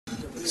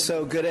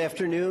So good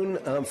afternoon.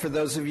 For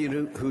those of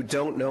you who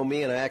don't know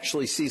me, and I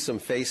actually see some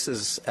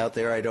faces out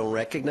there I don't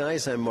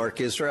recognize, I'm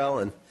Mark Israel,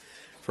 and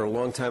for a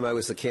long time I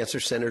was the Cancer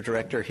Center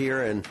Director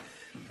here, and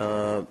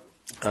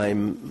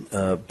I'm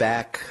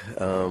back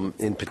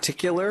in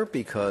particular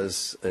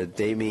because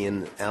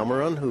Damian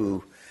Almiron,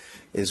 who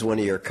is one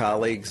of your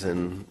colleagues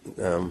and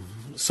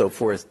so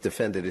forth,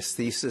 defended his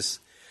thesis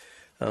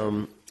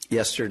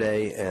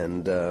yesterday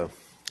and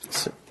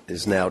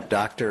is now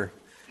Dr.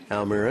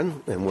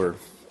 Almiron, and we're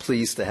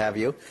pleased to have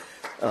you.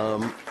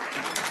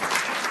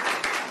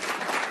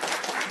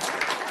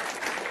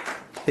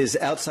 His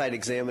outside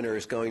examiner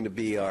is going to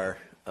be our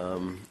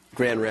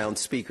grand round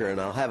speaker, and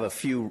I'll have a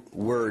few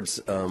words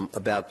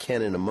about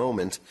Ken in a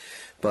moment.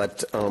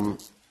 But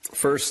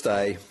first,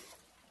 I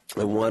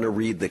want to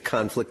read the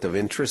conflict of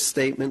interest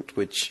statement,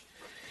 which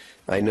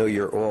I know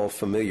you're all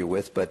familiar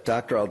with. But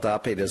Dr.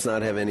 Aldape does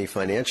not have any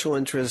financial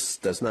interests,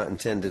 does not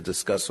intend to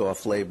discuss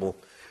off-label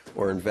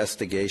or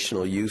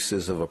investigational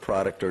uses of a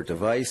product or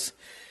device,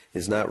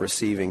 is not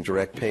receiving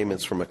direct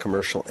payments from a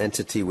commercial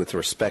entity with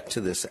respect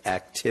to this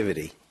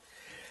activity.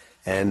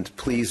 And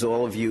please,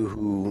 all of you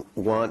who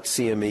want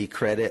CME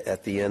credit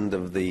at the end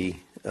of the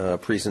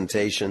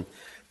presentation,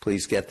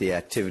 please get the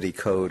activity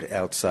code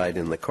outside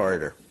in the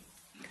corridor.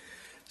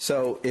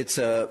 So it's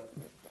a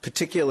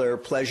particular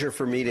pleasure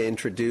for me to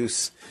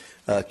introduce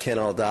Ken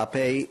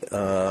Aldape,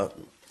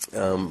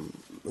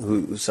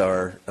 who's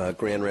our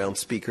grand round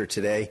speaker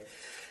today.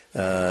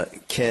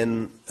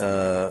 Ken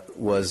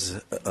was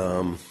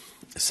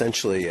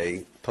essentially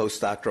a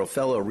postdoctoral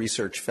fellow,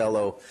 research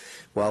fellow,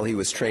 while he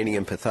was training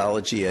in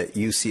pathology at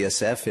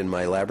UCSF, in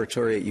my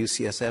laboratory at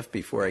UCSF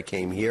before I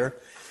came here.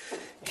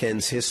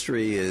 Ken's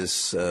history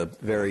is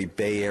very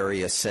Bay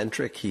Area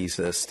centric. He's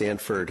a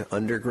Stanford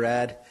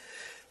undergrad,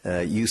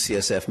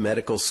 UCSF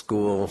Medical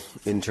School,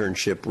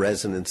 internship,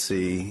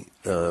 residency,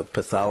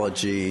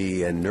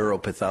 pathology and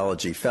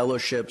neuropathology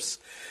fellowships,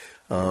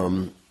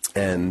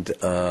 and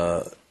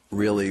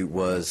really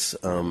was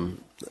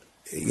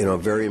a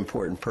very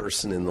important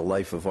person in the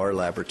life of our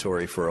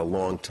laboratory for a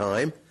long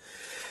time.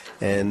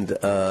 And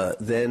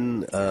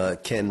then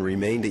Ken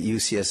remained at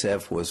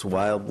UCSF, was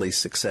wildly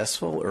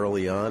successful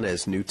early on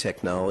as new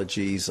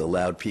technologies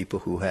allowed people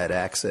who had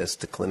access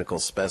to clinical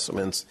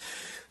specimens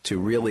to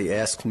really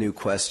ask new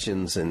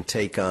questions and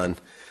take on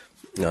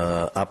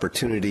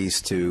opportunities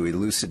to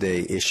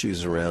elucidate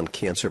issues around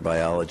cancer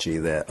biology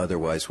that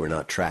otherwise were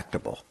not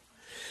tractable.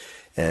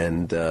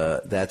 And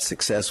that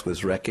success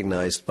was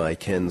recognized by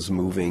Ken's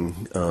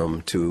moving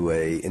to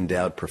a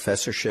endowed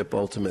professorship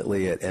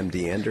ultimately at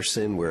MD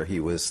Anderson, where he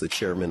was the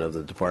chairman of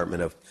the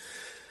Department of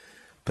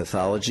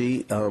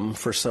Pathology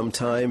for some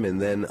time, and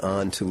then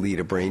on to lead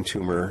a brain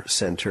tumor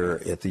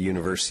center at the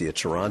University of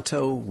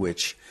Toronto,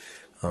 which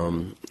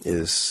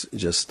is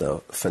just a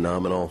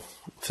phenomenal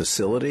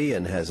facility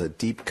and has a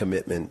deep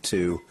commitment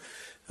to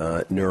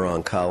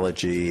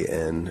neuro-oncology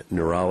and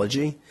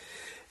neurology.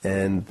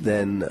 And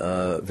then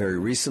very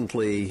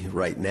recently,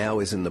 right now,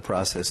 is in the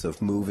process of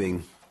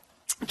moving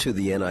to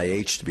the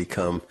NIH to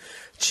become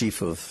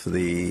chief of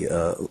the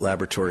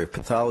Laboratory of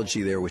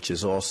Pathology there, which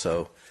is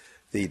also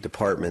the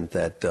department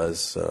that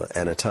does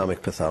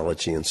anatomic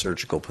pathology and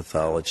surgical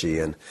pathology,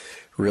 and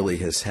really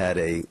has had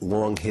a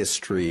long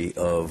history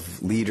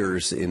of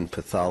leaders in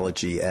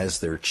pathology as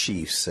their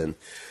chiefs. And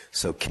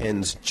so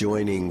Ken's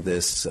joining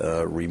this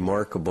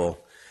remarkable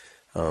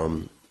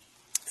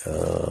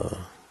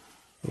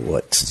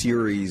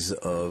series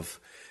of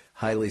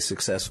highly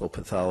successful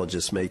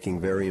pathologists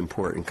making very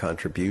important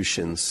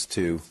contributions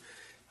to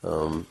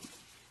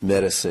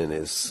medicine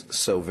is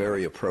so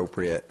very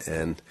appropriate,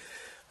 and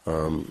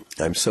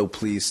I'm so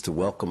pleased to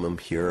welcome him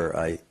here.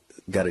 I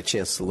got a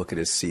chance to look at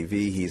his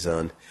CV. He's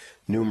on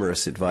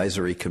numerous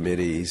advisory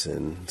committees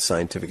and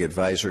scientific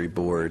advisory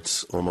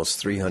boards, almost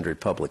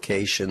 300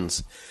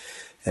 publications,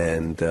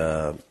 and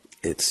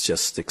it's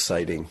just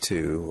exciting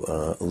to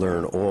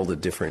learn all the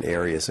different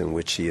areas in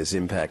which he has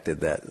impacted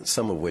that,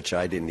 some of which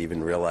I didn't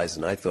even realize,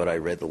 and I thought I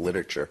read the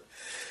literature.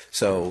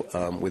 So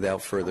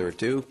without further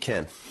ado,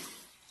 Ken.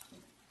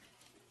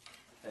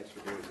 Thanks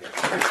for being here.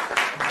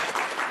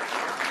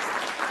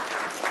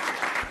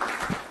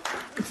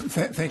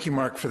 Thank you,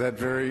 Mark, for that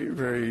very,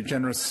 very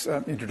generous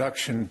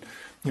introduction.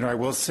 I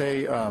will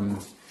say, it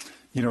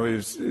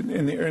was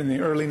in the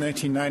early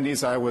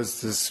 1990s, I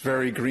was this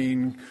very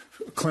green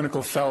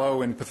clinical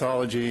fellow in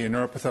pathology and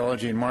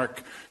neuropathology, and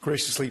Mark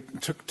graciously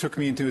took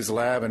me into his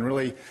lab and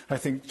really, I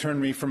think, turned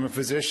me from a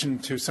physician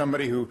to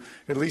somebody who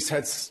at least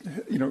had,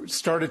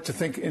 started to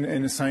think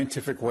in a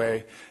scientific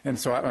way. And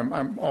so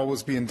I'm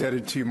always be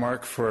indebted to you,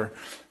 Mark, for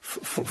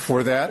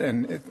that.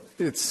 And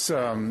it's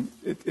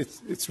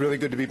really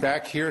good to be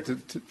back here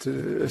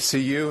to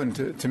see you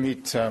and to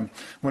meet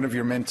one of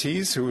your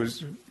mentees who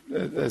was,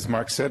 as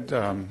Mark said,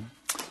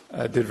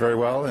 did very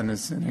well in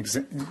his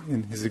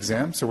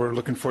exam. So we're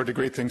looking forward to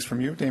great things from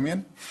you,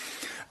 Damian.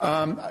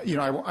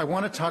 I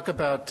want to talk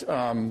about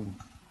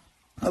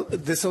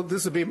This will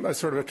be a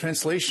sort of a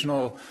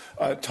translational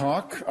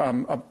talk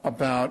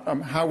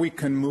about how we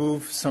can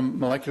move some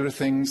molecular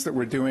things that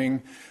we're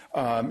doing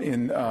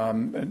in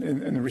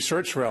the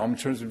research realm in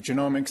terms of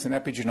genomics and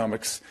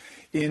epigenomics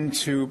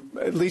into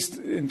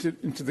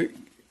the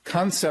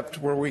concept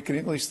where we can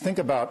at least think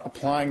about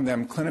applying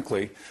them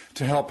clinically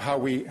to help how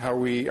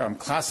we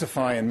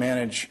classify and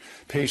manage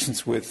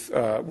patients with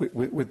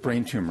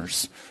brain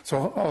tumors.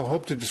 So I'll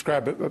hope to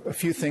describe a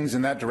few things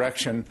in that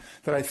direction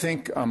that I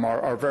think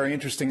are very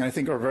interesting and I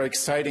think are very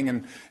exciting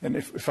and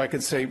if I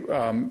could say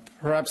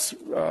perhaps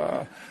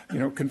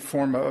can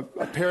form a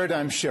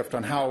paradigm shift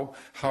on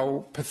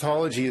how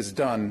pathology is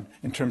done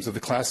in terms of the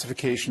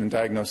classification and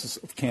diagnosis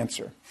of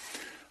cancer.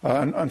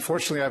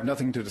 Unfortunately, I have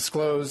nothing to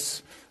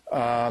disclose.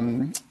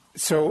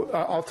 So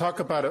I'll talk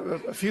about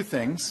a few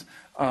things.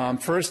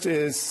 First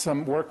is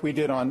some work we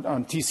did on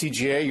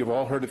TCGA. You've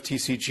all heard of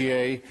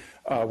TCGA.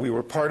 We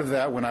were part of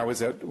that when I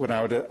was at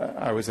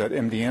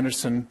MD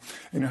Anderson.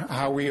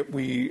 How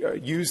we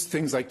used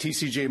things like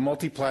TCGA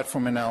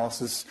multi-platform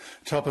analysis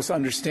to help us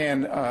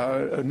understand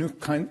a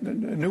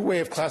new way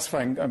of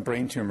classifying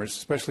brain tumors,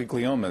 especially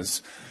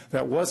gliomas,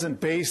 that wasn't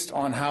based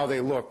on how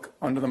they look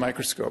under the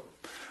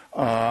microscope.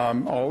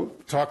 I'll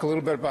talk a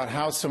little bit about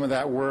how some of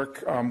that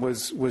work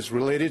was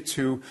related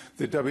to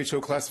the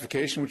WHO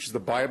classification, which is the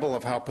Bible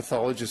of how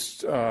pathologists,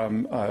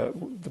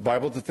 the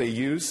Bible that they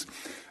use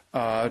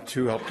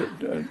to help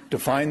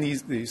define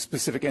these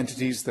specific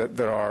entities that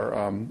are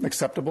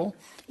acceptable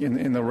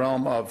in the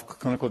realm of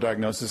clinical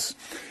diagnosis.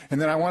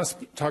 And then I want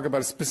to talk about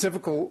a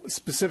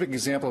specific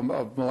example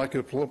of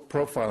molecular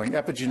profiling,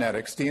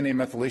 epigenetics, DNA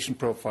methylation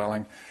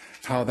profiling,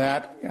 how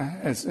that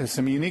has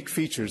some unique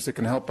features that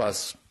can help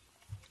us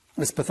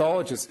as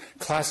pathologists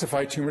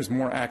classify tumors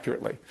more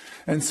accurately.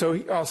 And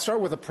so I'll start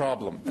with a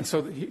problem. And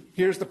so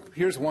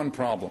here's one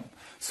problem.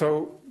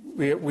 So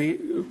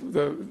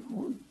the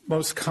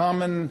most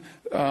common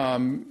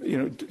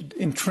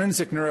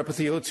intrinsic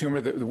neuroepithelial tumor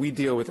that we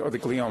deal with are the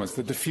gliomas,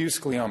 the diffuse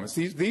gliomas.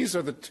 These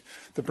are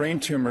the brain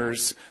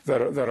tumors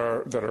that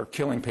are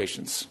killing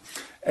patients.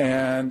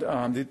 And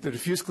the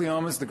diffuse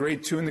gliomas, the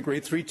grade 2 and the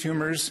grade 3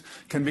 tumors,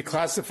 can be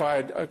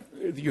classified.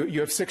 You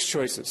have 6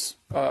 choices.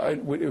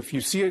 If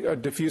you see a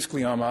diffuse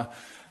glioma,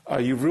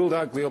 you've ruled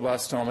out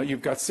glioblastoma.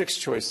 You've got 6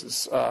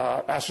 choices: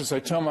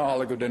 astrocytoma,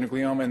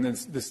 oligodendroglioma, and then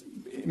this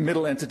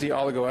middle entity,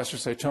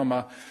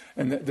 oligoastrocytoma.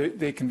 And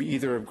they can be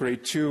either of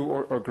grade 2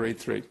 or grade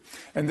 3.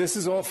 And this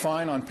is all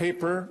fine on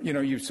paper.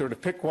 You sort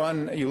of pick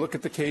one, you look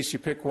at the case, you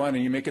pick one,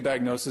 and you make a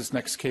diagnosis,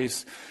 next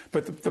case.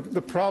 But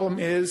the problem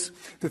is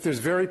that there's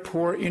very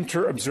poor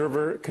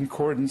inter-observer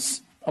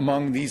concordance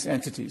among these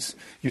entities.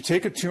 You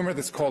take a tumor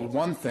that's called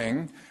one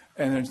thing,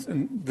 and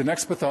the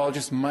next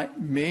pathologist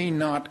may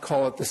not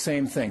call it the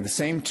same thing, the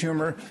same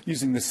tumor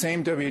using the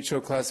same WHO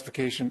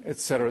classification, et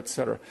cetera, et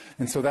cetera.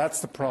 And so that's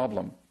the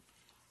problem.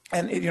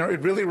 And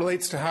it really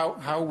relates to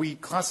how we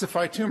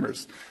classify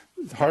tumors.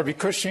 Harvey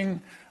Cushing,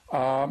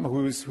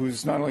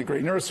 who's not only a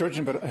great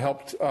neurosurgeon but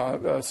helped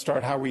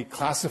start how we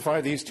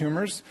classify these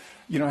tumors,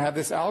 had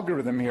this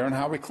algorithm here on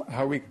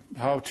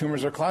how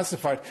tumors are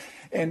classified.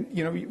 And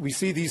we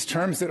see these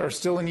terms that are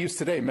still in use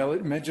today: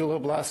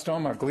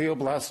 medulloblastoma,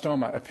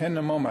 glioblastoma,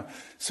 ependymoma.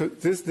 So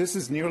this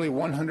is nearly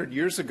 100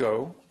 years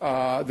ago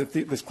that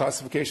this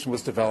classification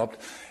was developed.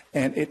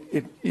 And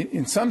it,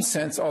 in some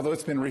sense, although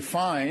it's been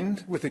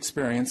refined with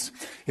experience,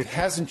 it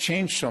hasn't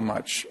changed so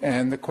much.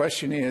 And the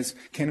question is,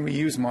 can we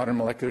use modern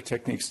molecular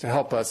techniques to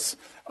help us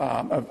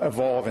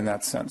evolve in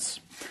that sense?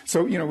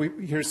 So,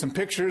 here's some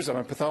pictures. I'm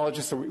a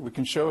pathologist, so we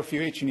can show a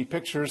few H&E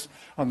pictures.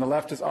 On the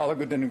left is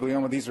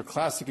oligodendroglioma. These are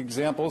classic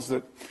examples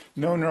that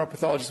no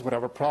neuropathologist would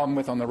have a problem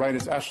with. On the right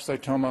is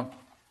astrocytoma.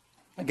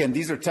 Again,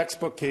 these are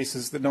textbook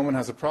cases that no one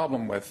has a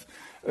problem with.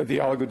 The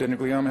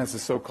oligodendroglioma has the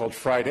so-called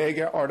fried egg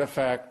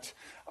artifact.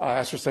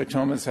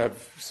 Astrocytomas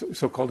have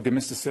so-called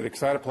gamistocytic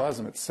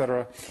cytoplasm, et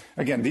cetera.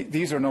 Again,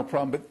 these are no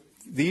problem, but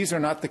these are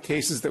not the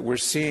cases that we're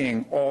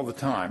seeing all the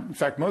time. In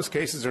fact, most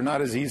cases are not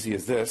as easy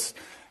as this.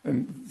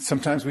 And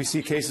sometimes we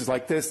see cases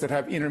like this that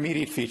have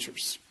intermediate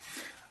features.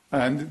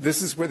 And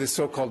this is where the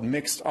so-called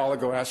mixed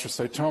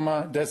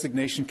oligoastrocytoma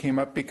designation came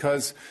up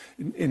because,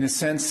 in a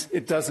sense,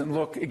 it doesn't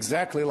look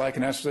exactly like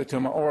an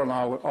astrocytoma or an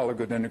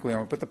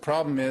oligodendroglioma. But the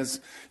problem is,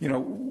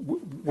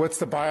 what's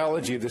the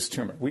biology of this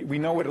tumor? We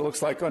know what it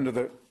looks like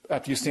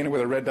after you stain it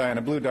with a red dye and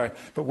a blue dye,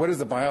 but what is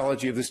the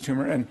biology of this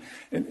tumor? And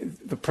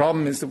the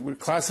problem is that we're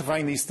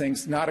classifying these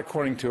things not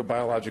according to a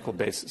biological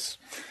basis.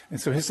 And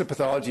so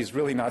histopathology is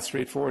really not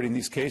straightforward in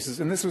these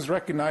cases. And this was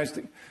recognized,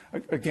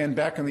 again,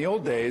 back in the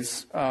old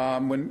days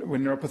when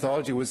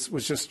neuropathology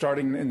was just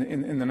starting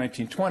in the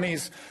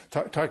 1920s,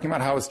 talking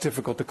about how it's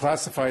difficult to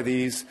classify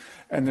these.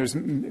 And there's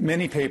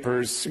many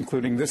papers,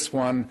 including this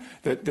one,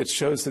 that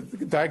shows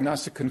that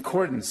diagnostic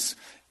concordance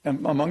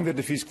among the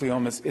diffuse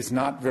gliomas is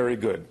not very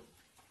good.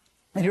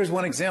 And here's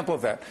one example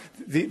of that.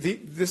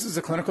 This is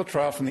a clinical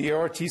trial from the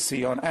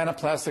EORTC on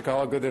anaplastic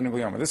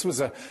oligodendroglioma. This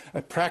was a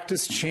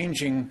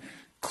practice-changing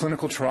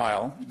clinical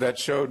trial that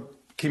showed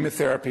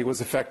chemotherapy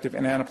was effective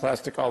in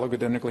anaplastic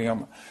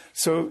oligodendroglioma.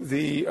 So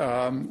the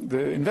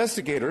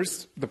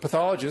investigators, the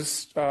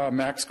pathologist,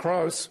 Max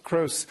Krauss,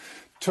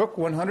 took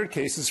 100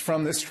 cases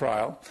from this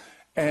trial.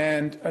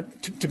 And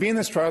to be in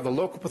this trial, the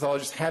local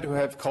pathologist had to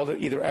have called it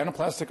either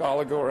anaplastic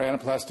oligo or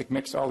anaplastic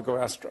mixed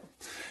oligoastro.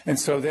 And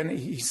so then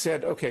he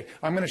said, okay,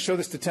 I'm going to show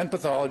this to 10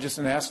 pathologists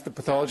and ask the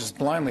pathologists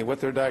blindly what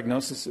their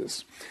diagnosis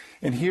is.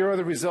 And here are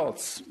the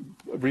results.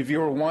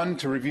 Reviewer 1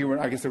 to reviewer,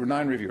 I guess there were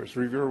 9 reviewers,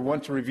 reviewer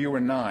 1 to reviewer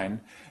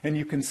 9. And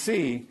you can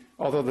see,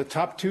 although the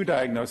top 2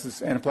 diagnoses,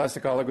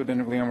 anaplastic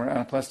oligodendroglioma or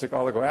anaplastic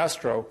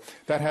oligoastro,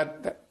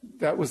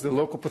 that was the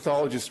local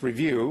pathologist's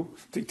review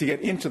to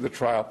get into the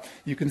trial.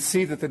 You can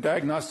see that the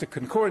diagnostic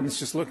concordance,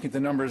 just looking at the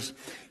numbers,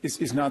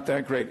 is not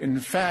that great. In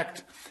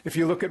fact, if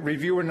you look at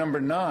reviewer number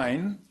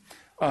 9,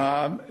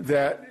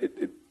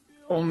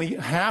 only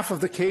half of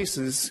the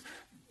cases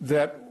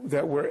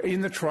that were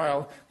in the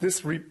trial,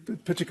 this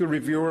particular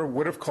reviewer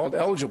would have called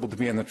eligible to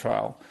be in the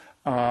trial.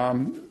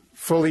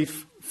 Fully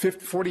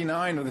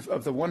 49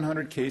 of the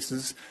 100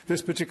 cases,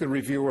 this particular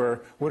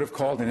reviewer would have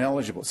called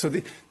ineligible. So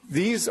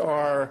these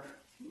are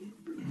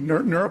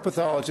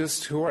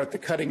neuropathologists who are at the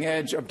cutting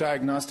edge of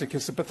diagnostic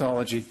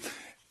histopathology,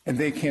 and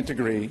they can't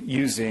agree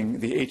using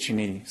the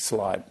H&E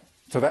slide.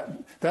 So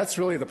that's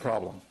really the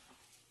problem.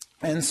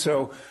 And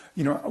so,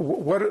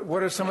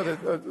 what are some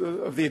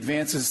of the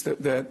advances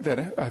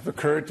that have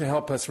occurred to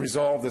help us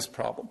resolve this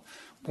problem?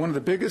 One of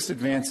the biggest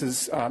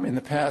advances in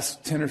the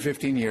past 10 or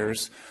 15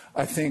 years,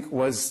 I think,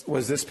 was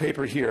this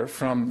paper here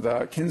from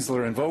the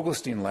Kinsler and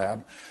Vogelstein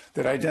lab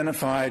that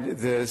identified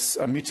this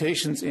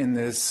mutations in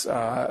this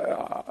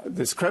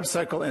Krebs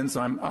cycle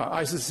enzyme,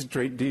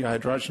 isocitrate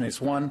dehydrogenase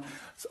 1,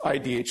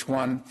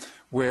 IDH1,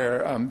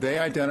 where they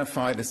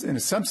identified in a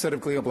subset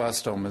of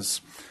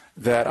glioblastomas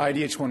that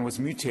IDH1 was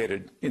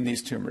mutated in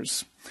these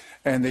tumors.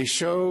 And they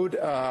showed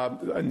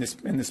in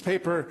this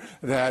paper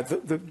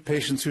that the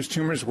patients whose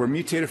tumors were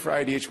mutated for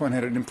IDH1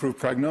 had an improved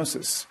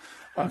prognosis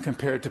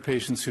compared to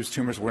patients whose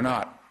tumors were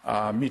not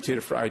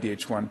mutated for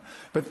IDH1.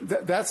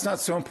 But that's not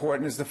so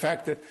important as the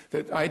fact that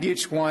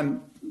IDH1,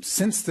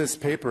 since this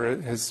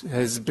paper,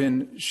 has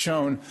been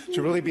shown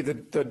to really be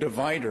the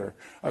divider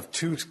of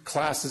 2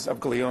 classes of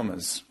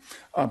gliomas.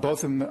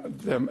 Both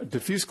of them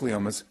diffuse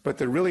gliomas, but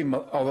they're really,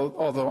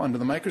 although under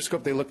the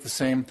microscope they look the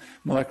same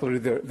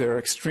molecularly, they're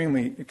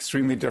extremely,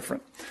 extremely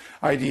different.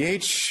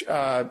 IDH,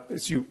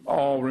 as you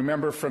all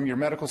remember from your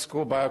medical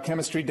school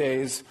biochemistry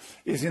days,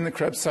 is in the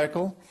Krebs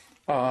cycle,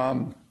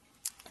 and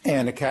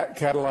it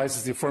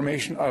catalyzes the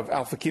formation of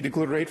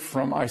alpha-ketoglutarate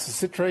from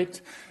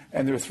isocitrate.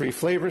 And there are 3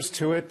 flavors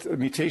to it.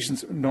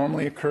 Mutations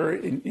normally occur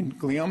in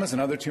gliomas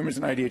and other tumors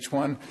in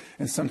IDH1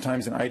 and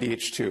sometimes in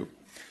IDH2.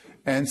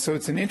 And so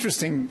it's an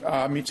interesting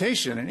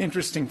mutation, an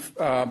interesting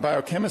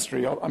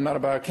biochemistry. I'm not a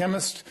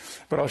biochemist,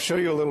 but I'll show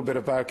you a little bit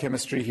of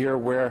biochemistry here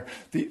where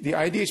the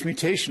IDH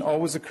mutation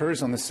always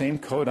occurs on the same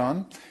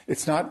codon.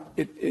 It's not,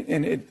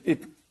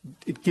 it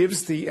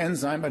gives the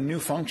enzyme a new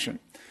function.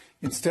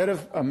 Instead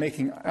of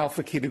making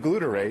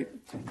alpha-ketoglutarate,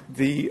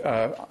 the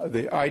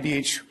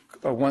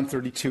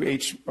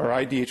IDH132H or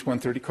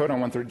IDH130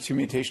 codon 132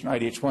 mutation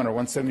IDH1 or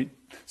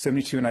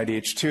 172 in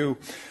IDH2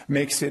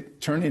 makes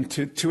it turn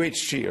into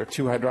 2HG or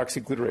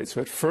 2-hydroxyglutarate. So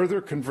it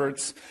further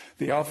converts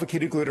the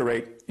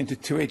alpha-ketoglutarate into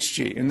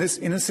 2HG. And this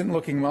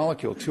innocent-looking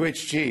molecule,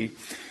 2HG,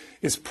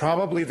 is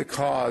probably the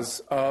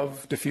cause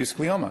of diffuse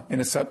glioma in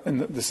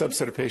the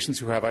subset of patients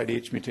who have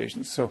IDH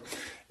mutations. So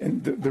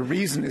the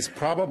reason is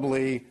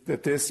probably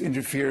that this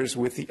interferes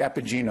with the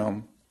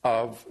epigenome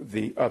of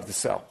the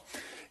cell.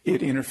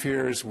 It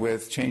interferes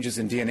with changes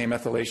in DNA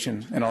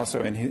methylation and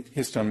also in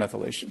histone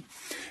methylation.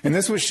 And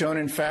this was shown,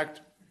 in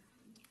fact,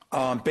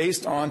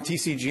 based on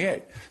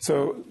TCGA.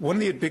 So one of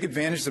the big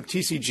advantages of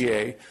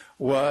TCGA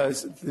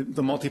was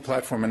the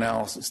multi-platform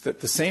analysis,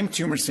 that the same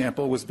tumor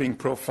sample was being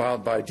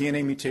profiled by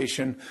DNA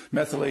mutation,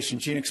 methylation,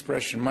 gene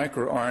expression,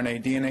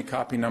 microRNA, DNA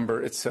copy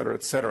number, et cetera,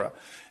 et cetera.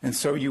 And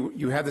so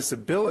you had this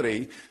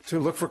ability to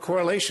look for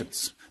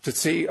correlations, to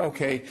see,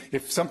 okay,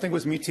 if something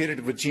was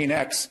mutated with gene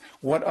X,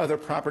 what other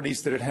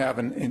properties did it have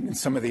in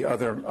some of the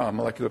other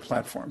molecular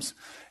platforms?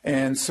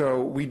 And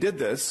so we did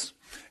this,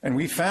 and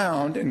we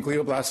found in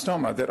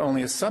glioblastoma that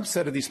only a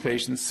subset of these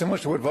patients, similar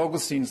to what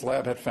Vogelstein's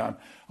lab had found,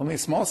 only a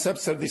small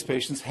subset of these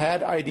patients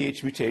had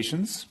IDH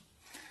mutations,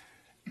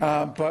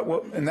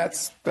 and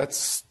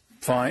that's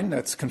fine,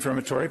 that's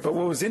confirmatory. But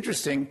what was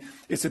interesting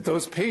is that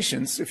those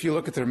patients, if you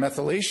look at their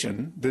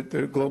methylation,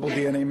 the global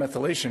DNA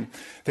methylation,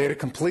 they had a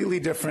completely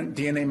different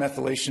DNA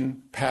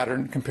methylation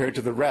pattern compared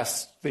to the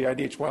rest, the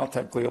IDH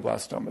wild-type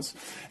glioblastomas.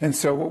 And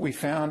so what we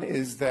found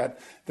is that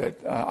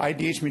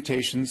IDH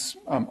mutations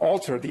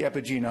alter the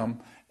epigenome,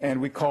 and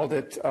we called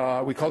it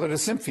a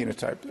SIMP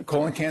phenotype.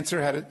 Colon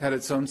cancer had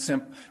its own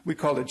SIMP. We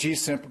called it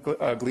G-SIMP,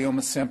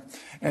 glioma SIMP,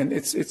 and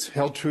it's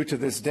held true to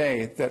this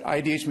day that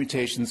IDH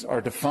mutations are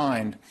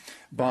defined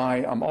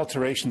by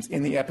alterations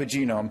in the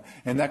epigenome,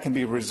 and that can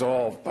be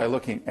resolved by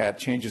looking at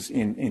changes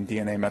in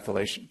DNA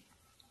methylation.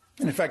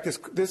 And in fact,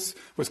 this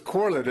was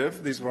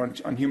correlative. These were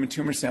on human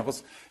tumor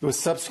samples. It was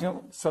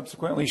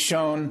subsequently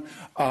shown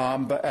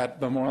at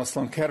Memorial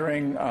Sloan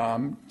Kettering,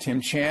 Tim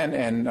Chan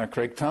and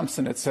Craig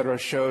Thompson, et cetera,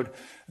 showed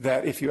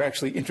that if you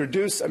actually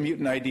introduce a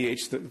mutant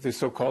IDH, the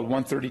so-called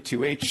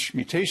 132H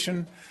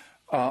mutation,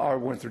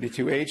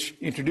 R132H,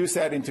 introduce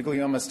that into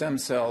glioma stem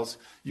cells,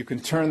 you can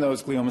turn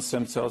those glioma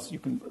stem cells, you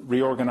can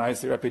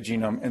reorganize their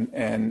epigenome,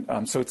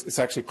 and so it's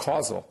actually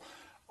causal.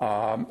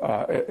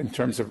 In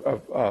terms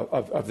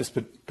of this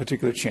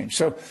particular change.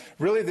 So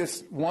really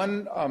this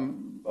one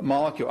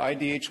molecule,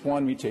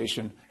 IDH1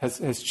 mutation,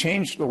 has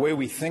changed the way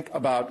we think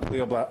about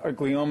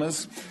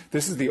gliomas.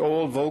 This is the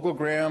old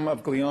Vogelgram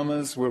of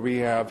gliomas, where we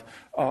have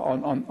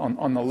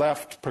on the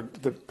left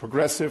the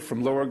progressive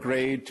from lower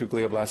grade to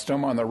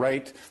glioblastoma, on the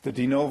right the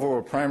de novo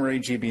or primary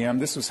GBM.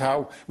 This was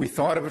how we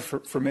thought of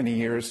it for many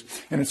years.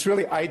 And it's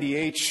really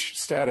IDH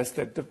status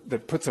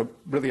that puts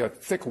really a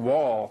thick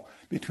wall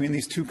between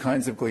these two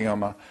kinds of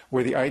glioma,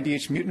 where the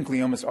IDH mutant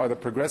gliomas are the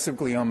progressive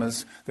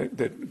gliomas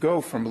that go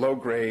from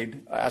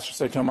low-grade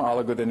astrocytoma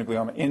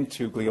oligodendroglioma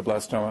into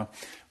glioblastoma,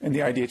 and the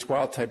IDH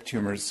wild-type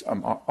tumors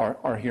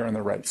are here on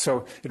the right.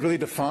 So it really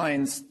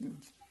defines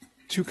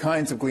two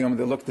kinds of glioma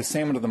that look the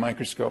same under the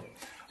microscope,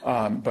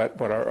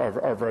 but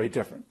are very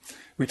different.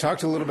 We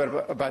talked a little bit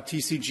about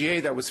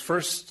TCGA. That was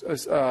first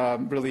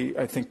really,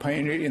 I think,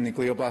 pioneered in the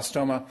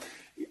glioblastoma.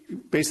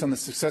 Based on the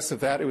success of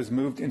that, it was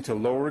moved into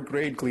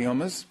lower-grade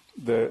gliomas,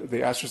 the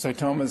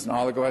astrocytomas and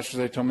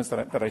oligoastrocytomas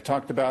that I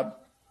talked about.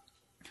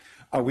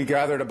 We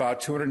gathered about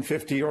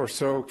 250 or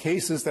so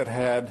cases that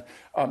had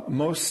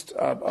most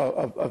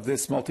of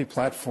this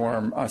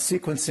multi-platform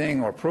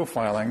sequencing or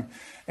profiling,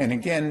 and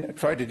again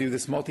tried to do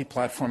this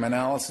multi-platform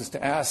analysis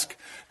to ask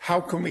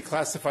how can we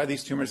classify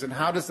these tumors and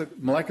how does the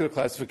molecular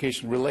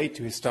classification relate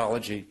to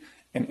histology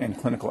and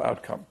clinical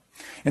outcome.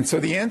 And so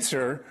the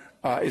answer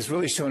is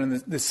really shown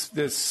in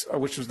this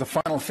which was the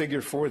final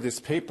figure for this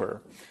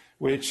paper,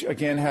 which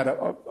again had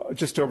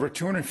just over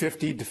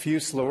 250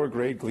 diffuse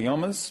lower-grade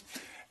gliomas.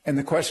 And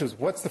the question was,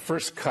 what's the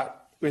first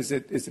cut? Is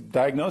it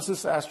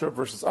diagnosis, astro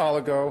versus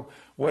oligo?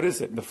 What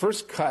is it? And the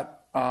first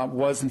cut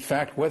was, in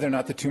fact, whether or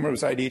not the tumor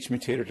was IDH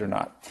mutated or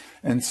not.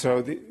 And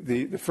so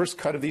the first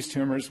cut of these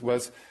tumors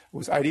was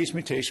IDH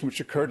mutation, which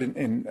occurred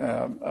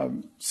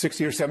in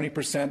 60 or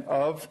 70%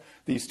 of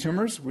these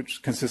tumors, which is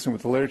consistent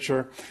with the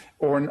literature,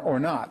 or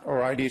not,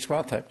 or IDH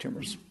wild-type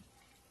tumors.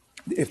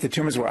 If the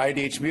tumors were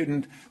IDH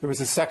mutant, there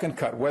was a second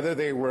cut, whether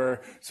they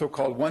were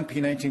so-called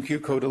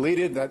 1p19q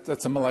co-deleted,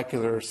 that's a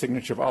molecular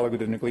signature of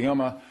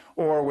oligodendroglioma,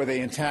 or were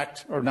they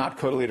intact or not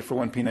co-deleted for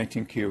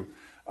 1p19q,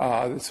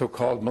 the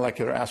so-called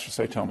molecular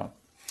astrocytoma.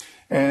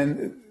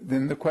 And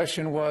then the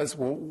question was,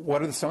 well,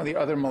 what are some of the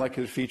other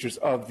molecular features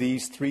of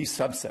these three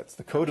subsets,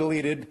 the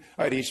co-deleted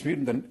IDH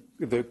mutant,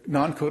 the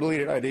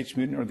non-co-deleted IDH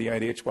mutant, or the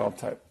IDH wild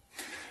type?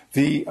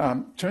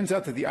 Turns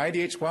out that the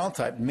IDH wild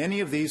type, many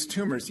of these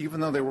tumors, even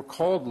though they were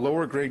called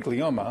lower grade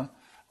glioma,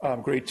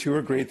 grade 2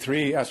 or grade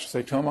 3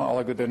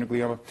 astrocytoma,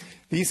 oligodendroglioma,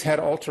 these had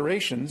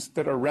alterations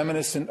that are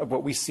reminiscent of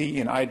what we see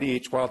in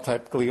IDH wild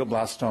type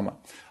glioblastoma.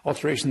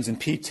 Alterations in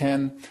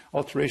P10,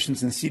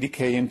 alterations in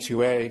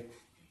CDKN2A,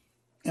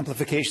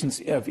 amplifications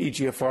of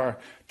EGFR,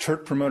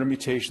 TERT promoter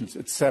mutations,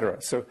 etc.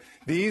 So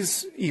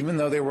these, even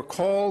though they were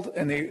called,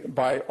 and they,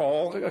 by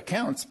all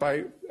accounts,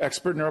 by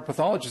expert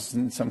neuropathologists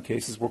in some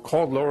cases, were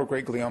called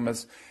lower-grade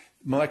gliomas,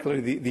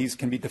 molecularly these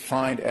can be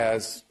defined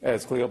as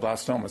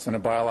glioblastomas on a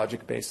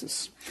biologic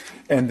basis.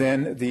 And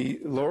then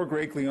the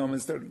lower-grade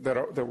gliomas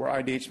that were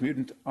IDH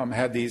mutant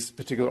had these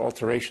particular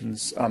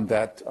alterations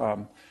that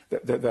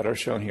are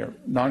shown here.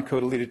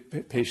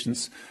 Non-co-deleted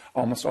patients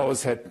almost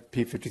always had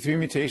P53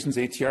 mutations,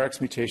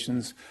 ATRX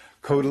mutations.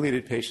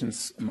 Co-deleted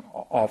patients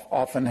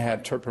often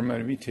had TERT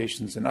promoter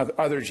mutations and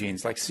other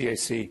genes like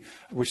CAC,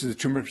 which is a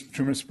tumor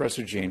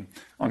suppressor gene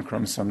on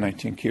chromosome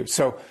 19q.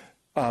 So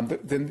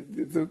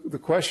the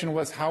question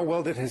was, how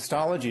well did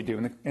histology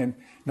do? And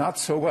not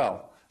so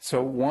well.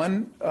 So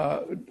one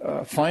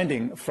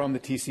finding from the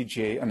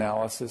TCGA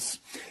analysis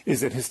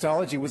is that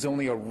histology was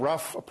only a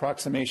rough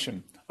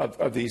approximation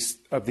of these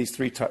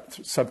three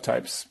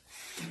subtypes.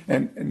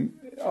 And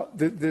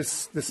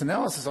this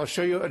analysis, I'll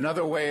show you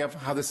another way of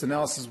how this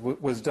analysis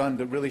was done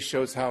that really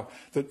shows how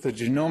the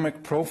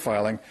genomic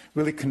profiling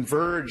really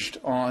converged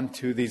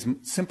onto these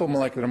simple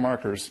molecular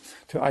markers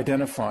to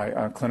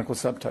identify clinical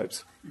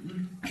subtypes.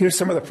 Here's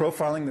some of the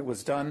profiling that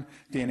was done: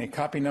 DNA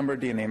copy number,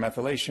 DNA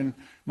methylation,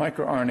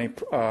 microRNA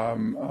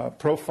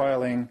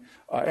profiling,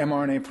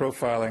 mRNA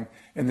profiling,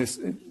 and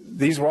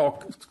these were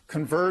all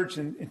converged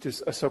into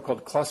a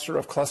so-called cluster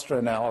of cluster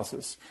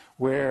analysis,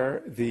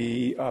 where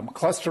the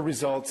cluster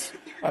results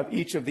of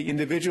each of the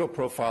individual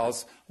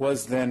profiles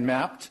was then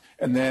mapped,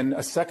 and then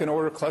a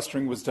second-order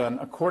clustering was done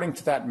according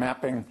to that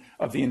mapping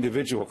of the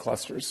individual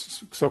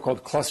clusters,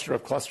 so-called cluster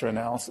of cluster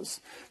analysis.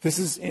 This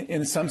is,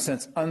 in some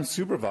sense,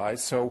 unsupervised,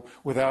 so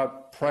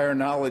without prior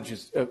knowledge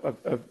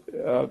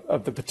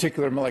of the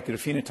particular molecular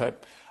phenotype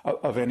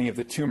of any of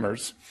the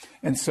tumors.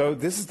 And so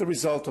this is the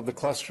result of the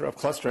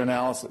cluster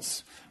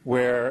analysis,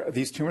 where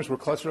these tumors were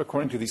clustered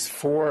according to these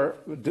four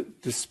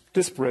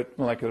disparate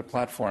molecular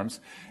platforms.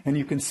 And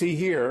you can see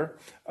here,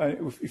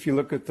 if you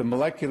look at the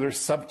molecular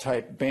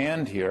subtype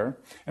band here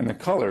and the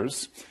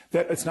colors,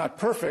 that it's not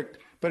perfect,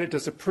 but it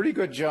does a pretty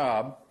good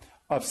job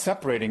of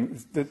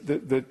separating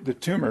the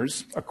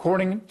tumors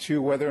according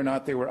to whether or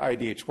not they were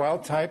IDH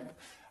wild type,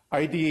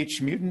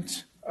 IDH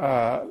mutant,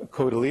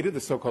 co-deleted, the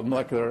so-called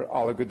molecular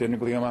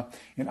oligodendroglioma,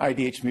 and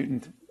IDH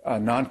mutant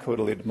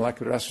non-co-deleted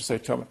molecular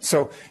astrocytoma.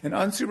 So an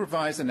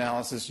unsupervised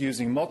analysis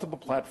using multiple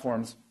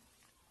platforms,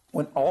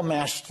 when all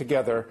mashed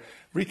together,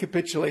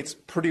 recapitulates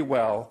pretty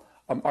well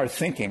our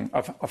thinking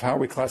of how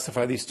we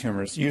classify these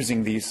tumors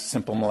using these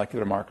simple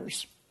molecular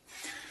markers.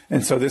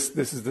 And so this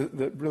is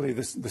really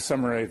the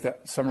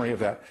summary of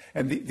that.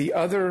 And the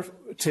other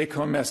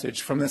take-home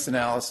message from this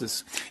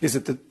analysis is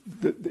that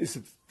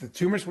the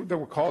tumors that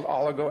were called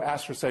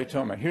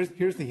oligoastrocytoma.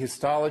 Here's the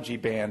histology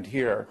band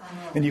here,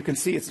 and you can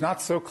see it's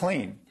not so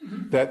clean.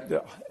 That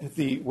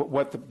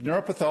what the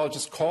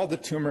neuropathologist called the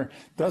tumor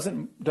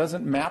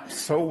doesn't map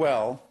so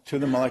well to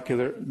the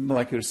molecular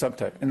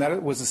subtype, and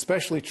that was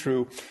especially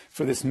true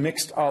for this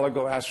mixed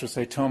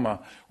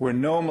oligoastrocytoma, where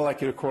no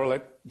molecular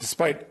correlate,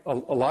 despite a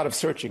lot of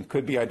searching,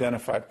 could be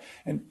identified.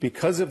 And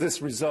because of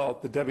this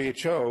result, the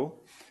WHO,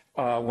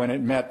 when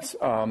it met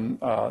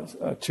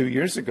 2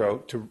 years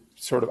ago to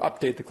sort of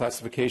update the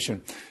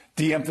classification,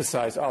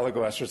 de-emphasize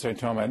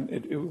oligoastrocytoma, and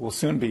it will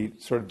soon be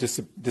sort of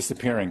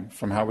disappearing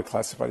from how we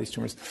classify these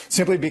tumors,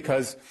 simply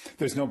because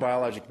there's no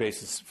biologic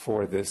basis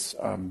for this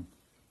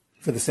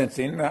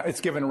entity. And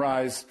it's given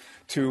rise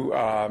to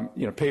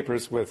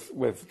papers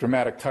with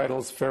dramatic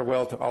titles: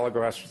 "Farewell to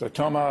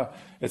oligoastrocytoma,"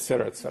 et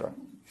cetera, et cetera.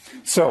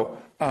 So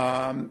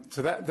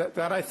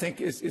that I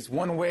think is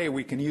one way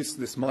we can use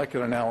this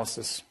molecular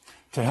analysis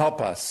to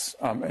help us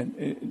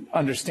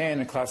understand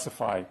and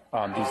classify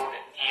these.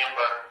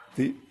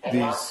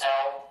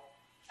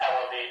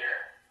 Elevator.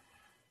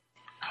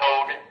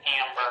 Code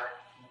Amber.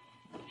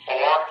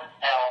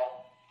 4L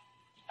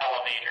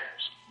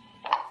elevators.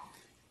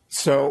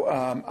 So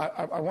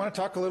I want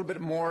to talk a little bit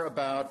more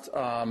about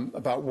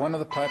one of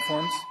the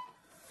platforms,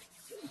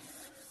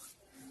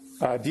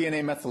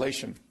 DNA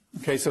methylation.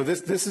 Okay, so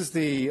this is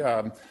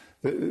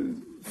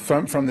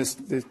from the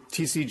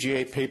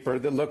TCGA paper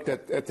that looked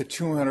at the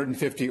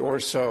 250 or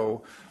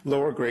so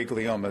lower grade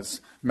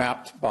gliomas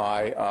mapped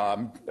by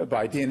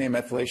DNA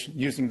methylation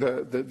using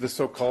the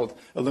so-called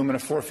Illumina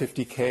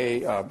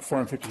 450K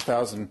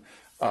 450,000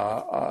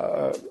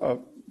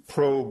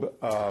 probe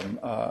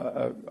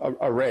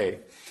array.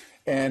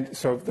 And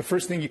so the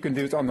first thing you can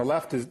do is on the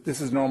left is this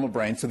is normal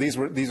brain. So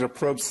these are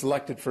probes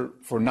selected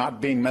for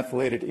not being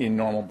methylated in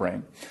normal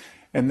brain.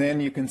 And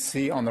then you can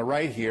see on the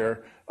right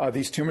here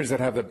these tumors that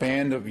have the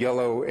band of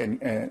yellow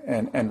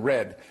and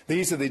red.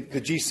 These are the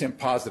GSIMP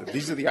positive.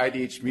 These are the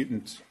IDH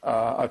mutant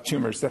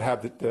tumors that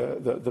have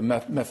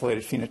the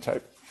methylated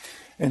phenotype.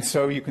 And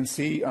so you can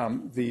see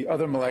the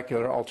other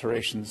molecular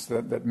alterations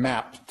that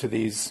map to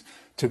these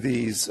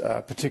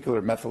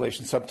particular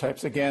methylation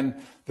subtypes.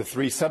 Again, the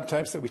three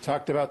subtypes that we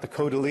talked about: the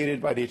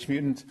co-deleted IDH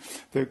mutant,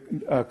 the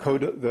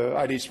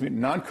IDH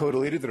mutant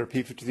non-co-deleted that are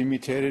p53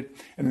 mutated,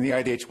 and then the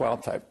IDH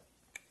wild type.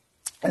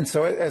 And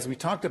so, as we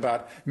talked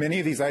about, many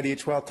of these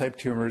IDH wild-type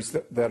tumors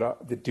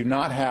that do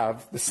not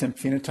have the CIMP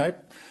phenotype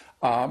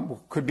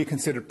could be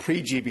considered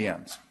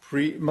pre-GBMs.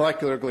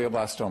 Pre-molecular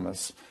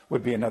glioblastomas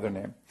would be another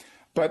name.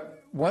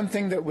 But one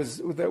thing that was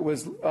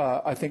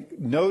I think,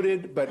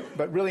 noted but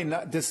really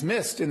not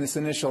dismissed in this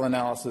initial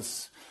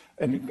analysis,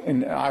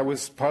 and I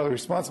was partly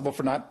responsible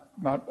for not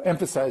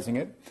emphasizing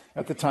it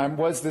at the time,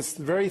 was this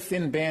very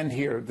thin band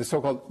here, the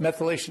so-called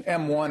methylation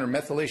M1 or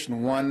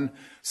methylation 1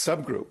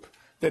 subgroup,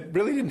 that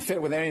really didn't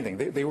fit with anything.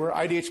 They were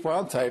IDH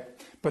wild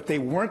type, but they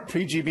weren't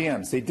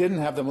pre-GBMs. They didn't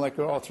have the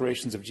molecular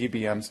alterations of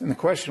GBMs. And the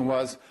question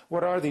was,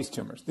 what are these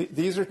tumors?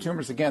 These are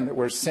tumors, again, that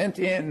were sent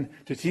in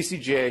to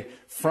TCGA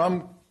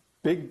from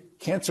big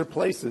cancer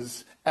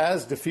places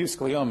as diffuse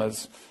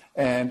gliomas.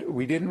 And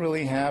we didn't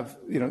really have,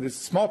 there's a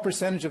small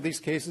percentage of these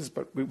cases,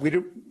 but we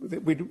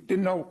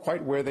didn't know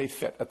quite where they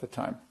fit at the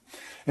time.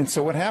 And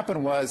so what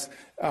happened was,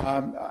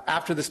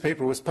 after this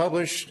paper was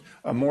published,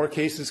 more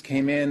cases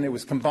came in. It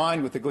was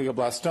combined with the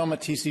glioblastoma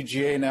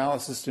TCGA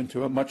analysis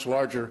into a much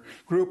larger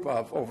group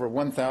of over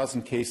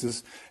 1,000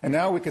 cases. And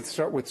now we could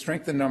start with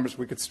strengthened numbers.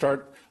 We could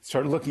start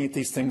looking at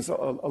these things a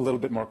little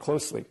bit more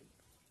closely.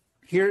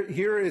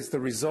 Here is the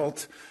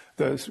result,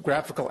 the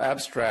graphical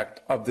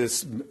abstract of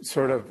this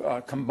sort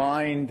of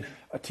combined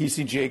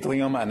TCGA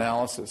glioma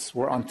analysis,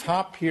 where on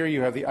top here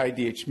you have the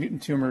IDH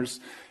mutant tumors,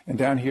 and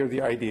down here the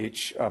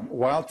IDH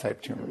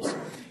wild-type tumors.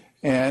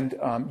 And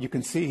you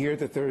can see here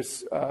that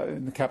there's,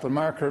 in the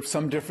Kaplan-Meier curve,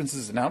 some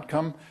differences in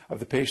outcome of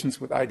the patients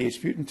with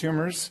IDH mutant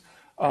tumors,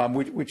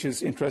 which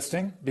is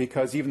interesting,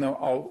 because even though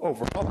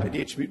overall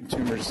IDH mutant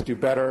tumors do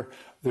better,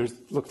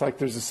 looks like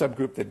there's a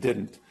subgroup that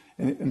didn't.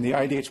 In the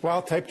IDH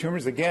wild-type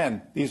tumors,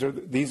 again,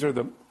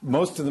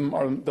 most of them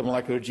are the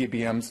molecular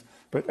GBMs,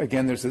 but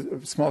again, there's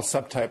a small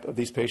subtype of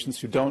these patients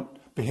who don't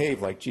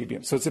behave like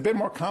GBMs. So it's a bit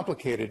more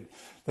complicated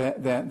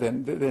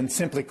than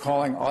simply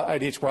calling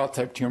IDH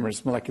wild-type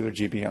tumors molecular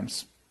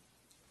GBMs.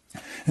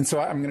 And so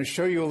I'm going to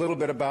show you a little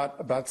bit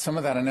about some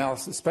of that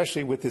analysis,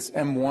 especially with this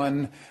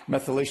M1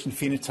 methylation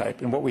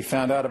phenotype and what we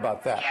found out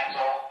about that.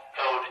 Cancel,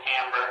 code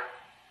amber.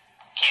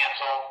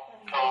 Cancel,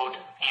 code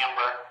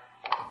amber.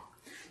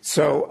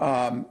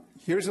 So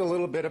here's a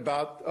little bit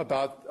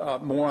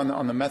about more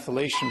on the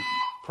methylation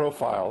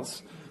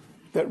profiles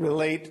that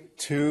relate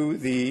to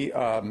the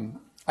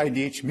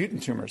IDH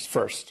mutant tumors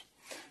first.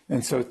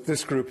 And so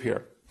this group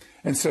here.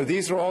 And so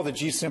these are all the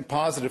GSIMP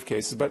positive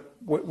cases, but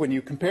when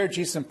you compare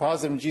GSIMP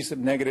positive and GSIMP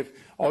negative,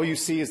 all you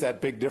see is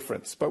that big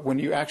difference. But when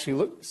you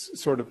actually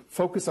sort of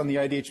focus on the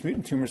IDH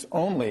mutant tumors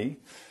only,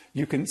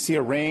 you can see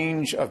a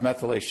range of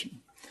methylation.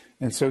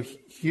 And so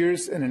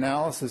here's an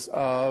analysis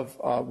of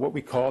what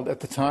we called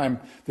at the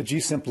time the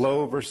GSIMP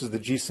low versus the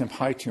GSIMP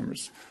high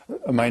tumors.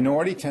 A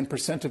minority,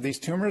 10% of these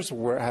tumors,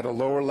 had a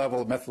lower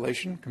level of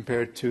methylation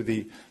compared to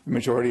the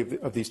majority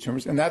of these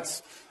tumors. And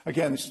that's,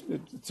 again,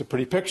 it's a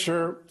pretty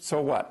picture,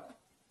 so what?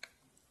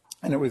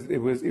 And it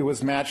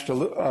was matched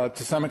to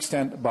some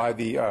extent by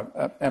the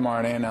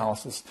mRNA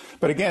analysis.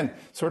 But again,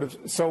 sort of,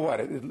 so what?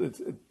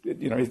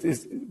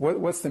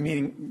 What's the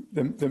meaning?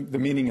 The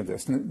meaning of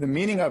this? And the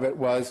meaning of it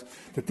was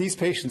that these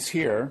patients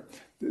here,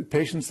 the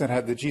patients that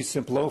had the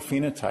GSIMP low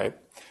phenotype,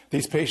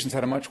 these patients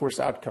had a much worse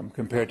outcome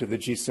compared to the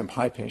GSIMP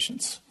high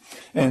patients.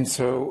 And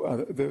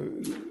so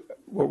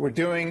what we're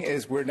doing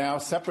is we're now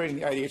separating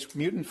the IDH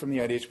mutant from the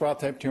IDH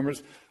wild-type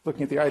tumors,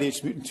 looking at the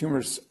IDH mutant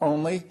tumors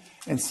only,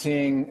 and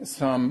seeing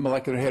some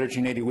molecular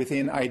heterogeneity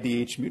within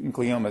IDH mutant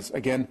gliomas.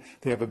 Again,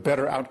 they have a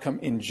better outcome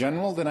in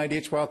general than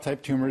IDH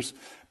wild-type tumors,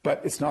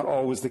 but it's not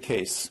always the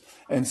case.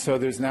 And so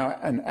there's now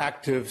an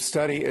active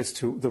study as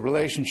to the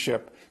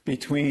relationship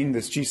between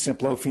this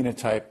GSIMP low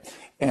phenotype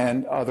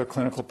and other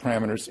clinical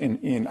parameters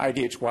in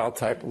IDH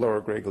wild-type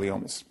lower-grade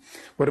gliomas.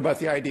 What about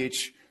the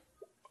IDH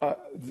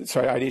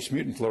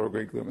mutant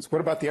lower-grade gliomas?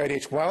 What about the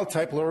IDH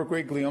wild-type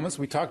lower-grade gliomas?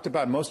 We talked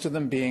about most of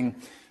them being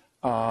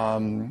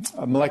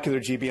molecular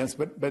GBMs,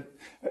 but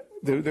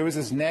there was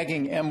this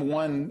nagging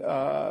M1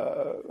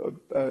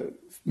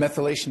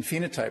 methylation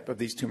phenotype of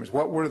these tumors.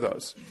 What were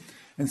those?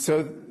 And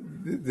so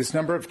this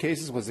number of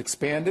cases was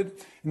expanded,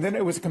 and then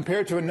it was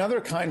compared to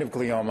another kind of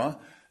glioma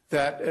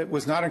that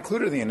was not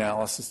included in the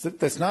analysis.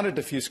 That's not a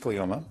diffuse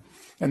glioma,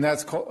 and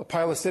that's called a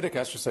pilocytic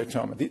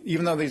astrocytoma.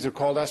 Even though these are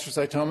called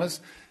astrocytomas,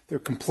 they're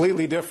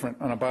completely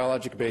different on a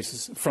biologic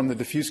basis from the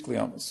diffuse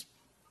gliomas.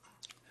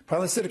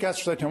 Pilocytic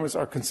astrocytomas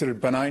are considered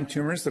benign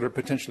tumors that are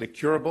potentially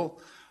curable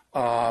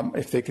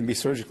if they can be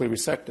surgically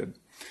resected.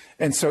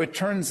 And so it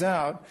turns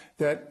out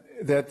that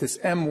this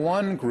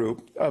M1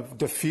 group of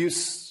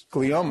diffuse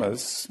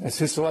gliomas, as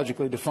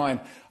histologically defined,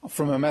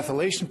 from a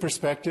methylation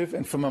perspective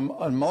and from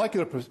a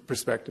molecular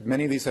perspective,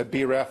 many of these have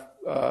BRAF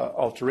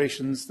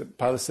alterations that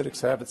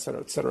pilocytics have, et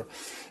cetera, et cetera.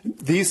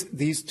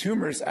 These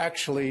tumors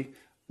actually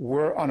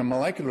were, on a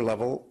molecular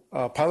level,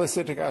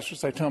 pilocytic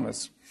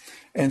astrocytomas.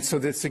 And so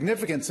the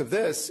significance of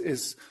this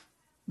is,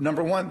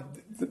 number one,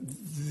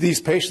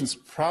 these patients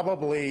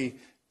probably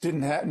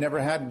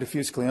never had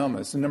diffuse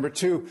gliomas. And number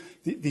two,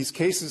 these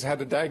cases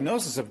had a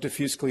diagnosis of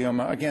diffuse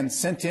glioma, again,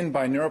 sent in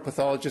by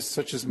neuropathologists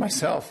such as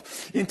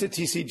myself into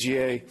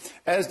TCGA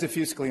as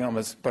diffuse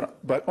gliomas,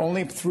 but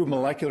only through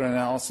molecular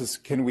analysis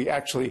can we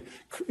actually,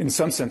 in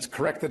some sense,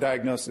 correct the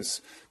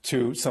diagnosis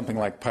to something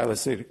like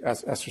pilocytic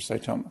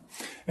astrocytoma.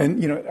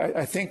 And,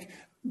 I think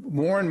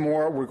more and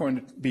more we're going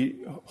to be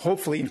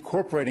hopefully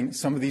incorporating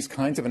some of these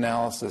kinds of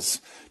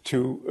analysis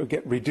to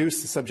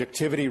reduce the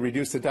subjectivity,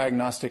 reduce the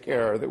diagnostic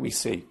error that we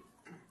see.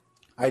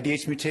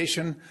 IDH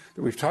mutation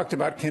that we've talked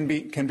about can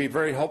be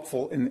very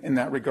helpful in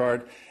that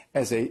regard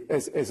as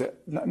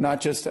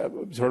not just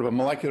sort of a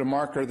molecular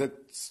marker that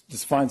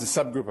defines a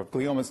subgroup of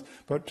gliomas,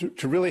 but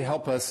to really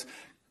help us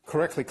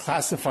correctly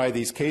classify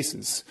these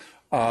cases.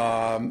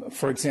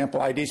 For example,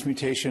 IDH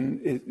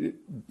mutation,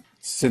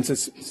 since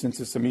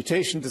it's a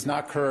mutation, does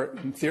not occur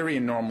in theory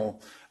in normal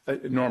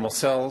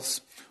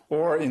cells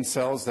or in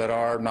cells that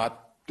are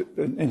not,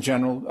 in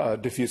general,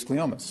 diffuse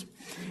gliomas.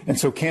 And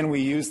so can we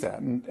use that?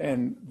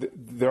 And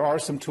there are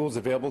some tools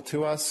available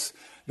to us.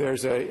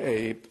 There's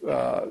with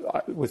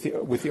the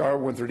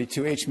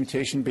R132H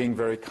mutation being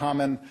very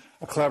common,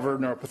 a clever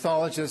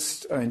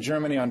neuropathologist in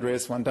Germany,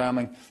 Andreas von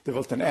Daimling,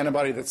 developed an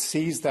antibody that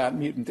sees that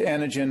mutant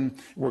antigen,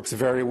 works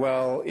very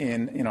well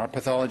in our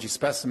pathology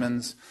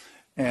specimens.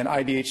 And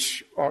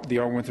IDH, the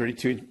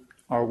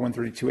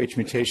R132H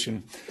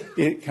mutation,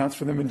 it accounts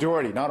for the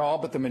majority, not all,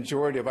 but the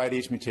majority of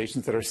IDH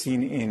mutations that are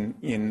seen in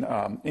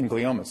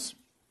gliomas.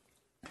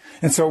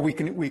 And so we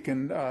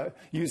can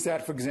use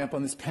that, for example,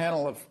 in this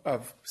panel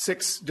of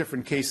 6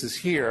 different cases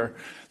here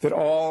that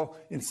all,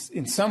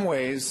 in some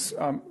ways,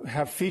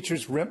 have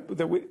features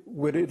that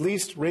would at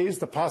least raise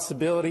the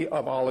possibility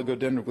of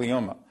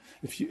oligodendroglioma.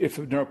 If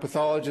a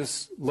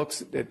neuropathologist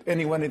looks at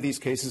any one of these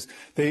cases,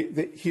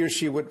 he or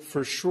she would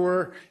for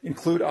sure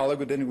include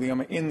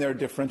oligodendroglioma in their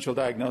differential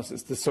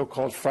diagnosis, the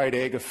so-called fried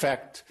egg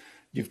effect.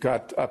 You've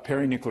got a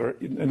perinuclear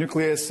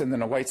nucleus and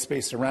then a white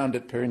space around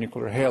it,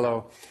 perinuclear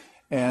halo.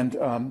 And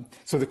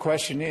so the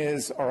question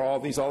is, are all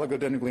these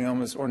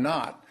oligodendrogliomas or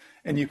not?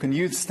 And you can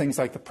use things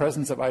like the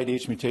presence of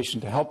IDH mutation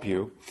to help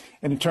you.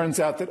 And it turns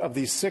out that of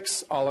these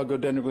 6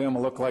 oligodendroglioma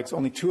lookalikes,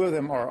 only 2 of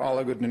them are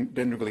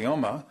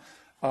oligodendroglioma,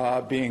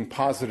 being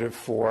positive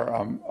for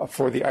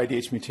the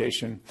IDH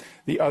mutation.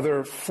 The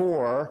other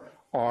 4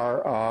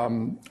 are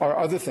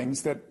other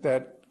things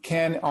that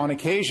can, on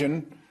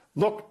occasion,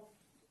 look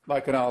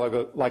like an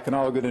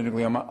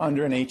oligodendroglioma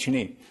under an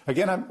H&E.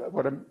 Again,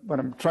 what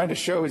I'm trying to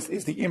show is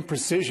the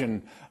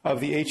imprecision of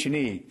the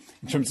H&E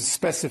in terms of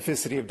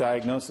specificity of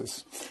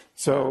diagnosis.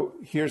 So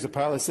here's a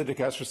pilocytic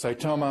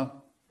astrocytoma,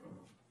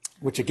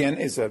 which again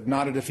is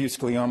not a diffuse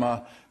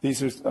glioma.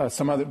 These are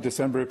some other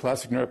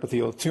descendant-plastic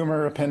neuroepithelial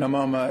tumor, a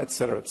pneumoma, et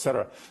cetera, et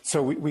cetera.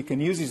 So we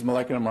can use these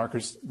molecular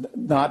markers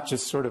not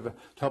just sort of to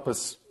help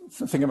us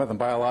think about them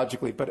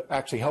biologically, but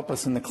actually help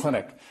us in the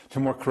clinic to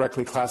more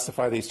correctly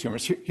classify these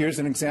tumors. Here's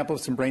an example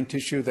of some brain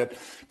tissue that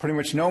pretty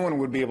much no one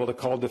would be able to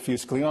call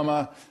diffuse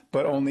glioma,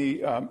 but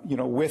only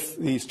with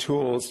these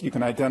tools you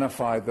can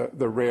identify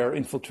the rare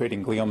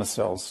infiltrating glioma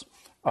cells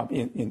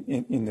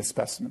in this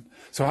specimen.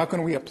 So how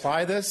can we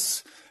apply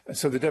this?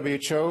 So the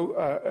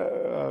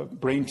WHO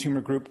brain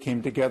tumor group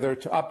came together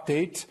to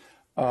update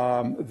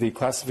the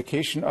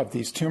classification of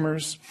these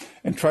tumors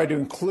and try to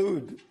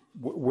include,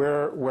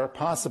 where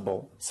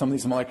possible, some of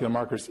these molecular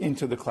markers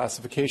into the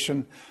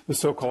classification. The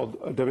so-called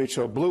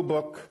WHO Blue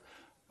Book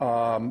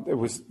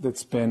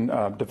that's been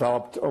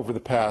developed over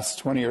the past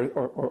 20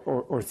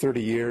 or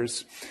 30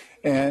 years.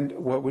 And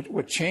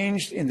what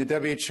changed in the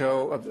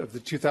WHO of the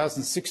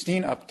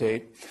 2016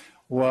 update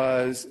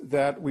was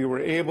that we were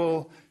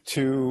able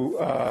to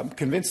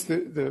convince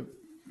the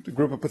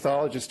group of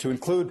pathologists to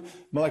include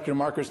molecular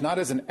markers not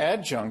as an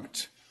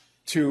adjunct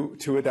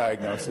to a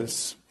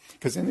diagnosis,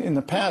 because in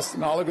the past,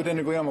 an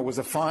oligodendroglioma was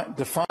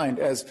defined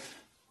as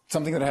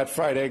something that had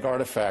fried egg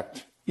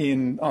artifact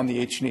on the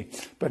H&E.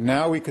 But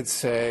now we could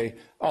say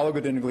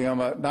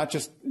oligodendroglioma, not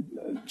just,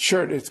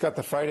 sure, it's got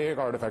the fried egg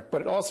artifact,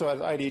 but it also has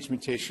IDH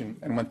mutation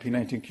and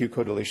 1p19q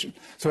codeletion.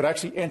 So it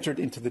actually entered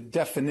into the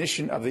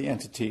definition of the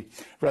entity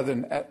rather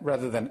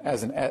than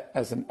as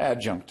an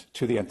adjunct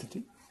to the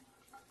entity.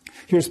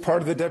 Here's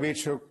part of the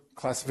WHO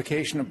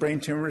classification of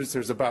brain tumors.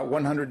 There's about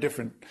 100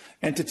 different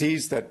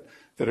entities that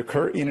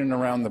occur in and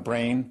around the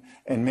brain,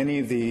 and many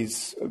of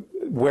these,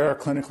 where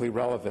clinically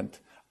relevant,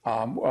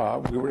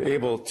 we were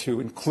able to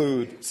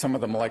include some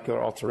of the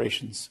molecular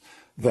alterations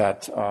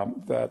that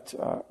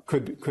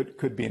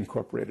could be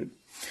incorporated.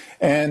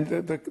 And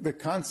the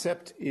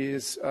concept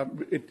is,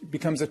 it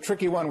becomes a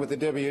tricky one with the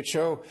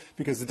WHO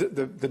because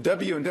the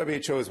W in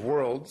WHO is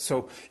world,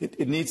 so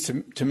it needs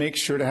to make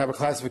sure to have a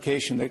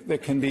classification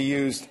that can be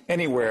used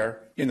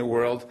anywhere in the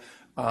world,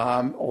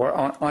 or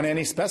on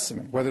any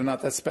specimen, whether or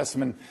not that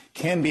specimen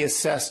can be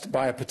assessed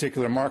by a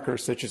particular marker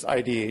such as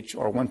IDH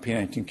or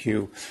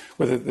 1p19q,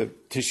 whether the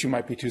tissue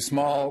might be too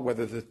small,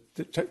 whether the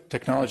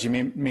technology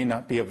may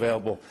not be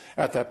available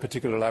at that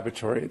particular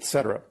laboratory, et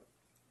cetera.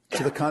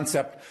 So the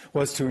concept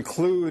was to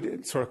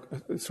include sort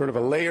of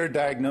a layered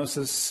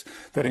diagnosis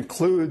that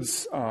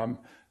includes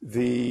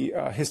the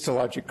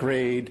histologic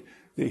grade,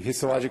 the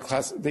histologic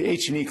class, the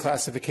H&E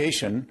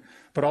classification,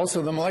 but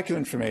also the molecular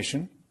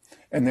information,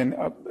 and then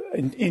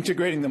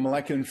integrating the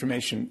molecular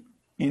information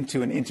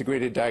into an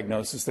integrated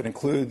diagnosis that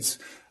includes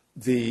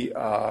the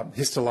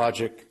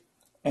histologic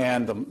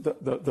and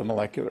the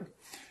molecular.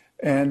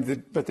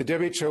 But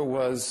the WHO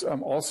was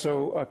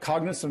also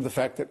cognizant of the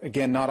fact that,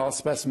 again, not all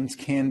specimens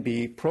can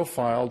be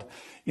profiled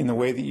in the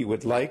way that you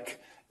would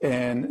like,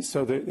 and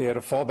so they had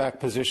a fallback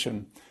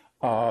position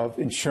of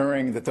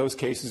ensuring that those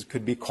cases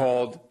could be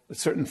called a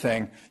certain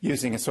thing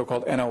using a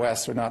so-called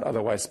NOS, or not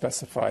otherwise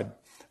specified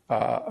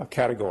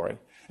category.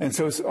 And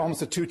so it's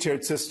almost a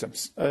two-tiered system,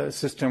 a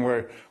system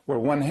where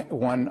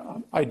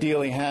one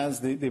ideally has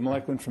the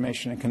molecular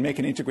information and can make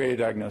an integrated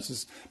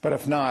diagnosis, but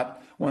if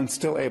not, one's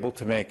still able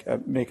to make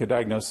a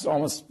diagnosis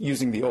almost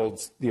using the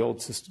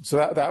old system. So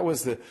that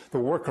was the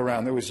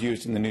workaround that was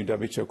used in the new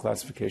WHO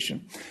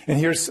classification. And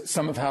here's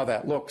some of how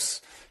that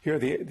looks. Here are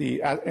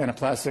the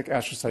anaplastic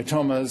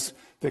astrocytomas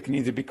that can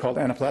either be called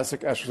anaplastic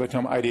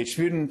astrocytoma IDH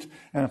mutant,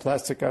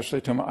 anaplastic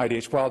astrocytoma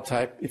IDH wild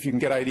type, if you can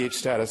get IDH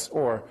status,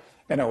 or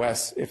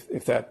NOS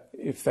if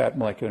that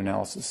molecular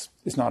analysis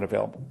is not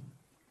available.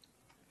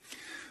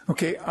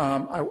 Okay,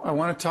 I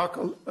want to talk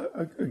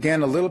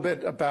again a little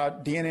bit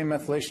about DNA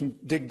methylation,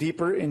 dig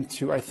deeper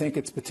into, I think,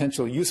 its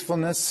potential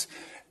usefulness,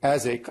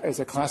 as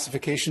a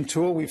classification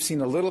tool. We've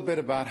seen a little bit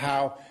about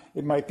how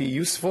it might be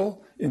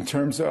useful in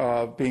terms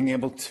of being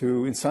able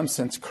to, in some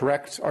sense,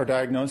 correct our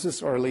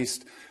diagnosis, or at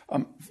least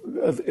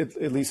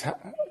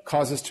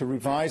cause us to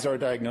revise our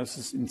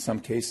diagnosis in some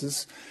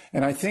cases.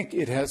 And I think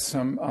it has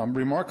some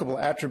remarkable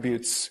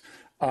attributes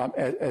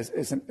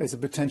as a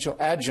potential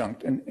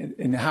adjunct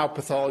in how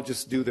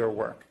pathologists do their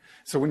work.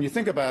 So when you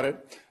think about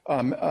it,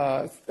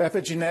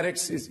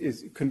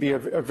 epigenetics can be a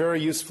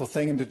very useful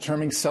thing in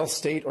determining cell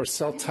state or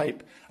cell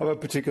type of a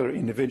particular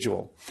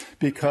individual,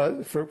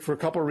 because for a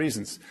couple of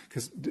reasons.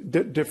 Because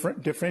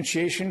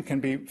differentiation can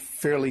be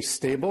fairly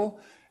stable,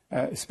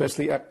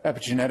 especially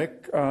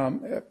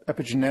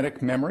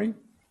epigenetic memory.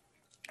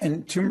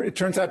 And it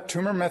turns out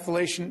tumor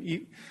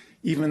methylation,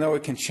 even though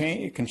it can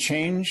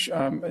change in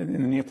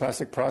the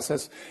neoplastic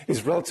process,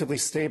 is relatively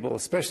stable,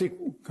 especially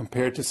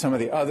compared to some of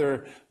the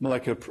other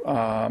molecular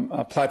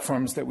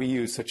platforms that we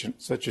use, such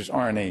as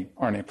RNA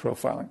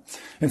profiling.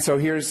 And so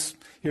here's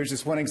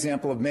just one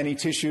example of many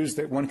tissues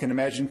that one can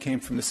imagine came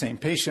from the same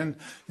patient.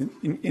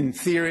 In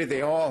theory,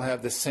 they all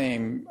have the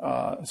same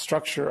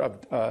structure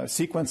of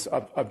sequence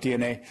of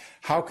DNA.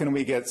 How can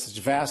we get such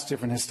vast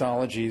different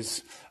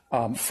histologies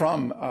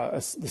from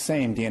the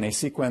same DNA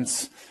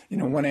sequence?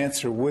 One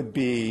answer would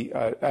be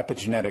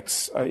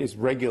epigenetics is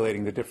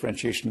regulating the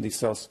differentiation of these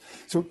cells.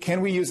 So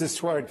can we use this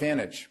to our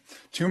advantage?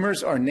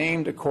 Tumors are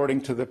named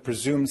according to the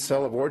presumed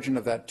cell of origin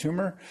of that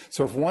tumor.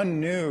 So if one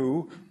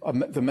knew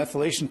the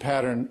methylation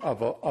pattern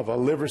of a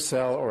liver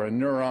cell or a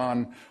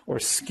neuron or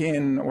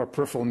skin or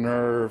peripheral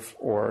nerve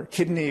or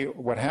kidney,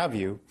 what have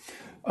you,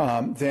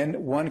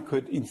 then one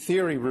could, in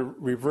theory,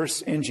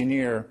 reverse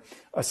engineer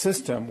a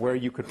system where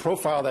you could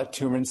profile that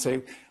tumor and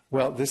say,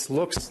 well, this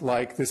looks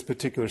like this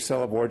particular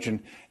cell of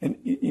origin, and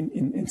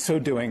in so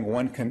doing,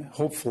 one can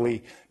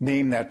hopefully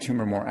name that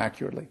tumor more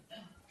accurately.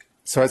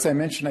 So as I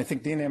mentioned, I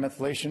think DNA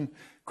methylation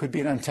could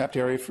be an untapped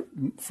area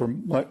for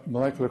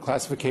molecular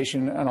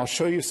classification, and I'll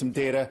show you some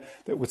data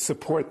that would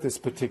support this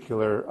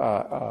particular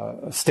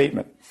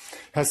statement.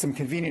 It has some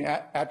convenient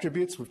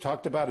attributes. We've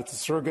talked about it's a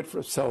surrogate for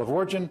a cell of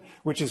origin,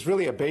 which is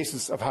really a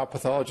basis of how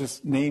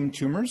pathologists name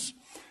tumors.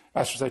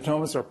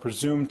 Astrocytomas are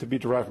presumed to be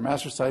derived from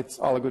astrocytes,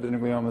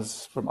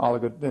 oligodendrogliomas from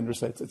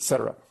oligodendrocytes,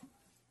 etc.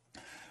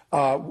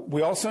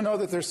 We also know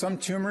that there's some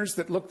tumors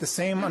that look the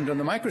same under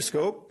the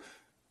microscope.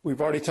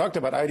 We've already talked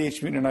about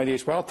IDH mutant and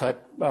IDH wild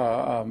type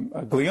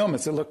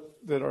gliomas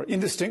that are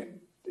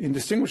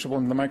indistinguishable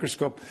in the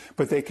microscope,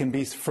 but they can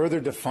be further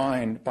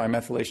defined by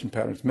methylation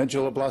patterns.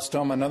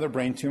 Medulloblastoma, another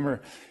brain tumor,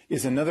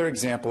 is another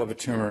example of a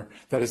tumor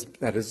that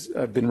has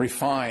been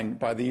refined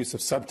by the use of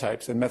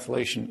subtypes, and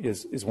methylation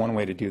is one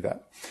way to do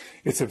that.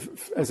 It's,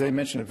 as I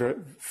mentioned, a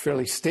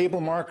fairly stable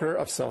marker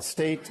of cell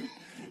state,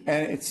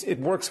 and it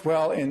works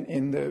well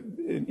in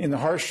the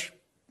harsh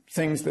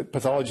things that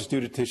pathologists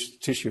do to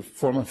tissue,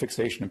 formalin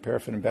fixation and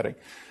paraffin embedding.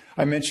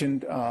 I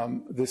mentioned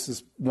this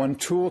is one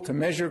tool to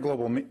measure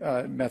global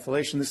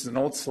methylation. This is an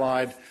old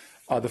slide.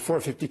 The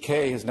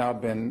 450K has now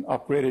been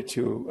upgraded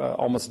to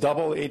almost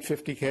double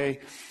 850K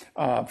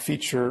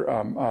feature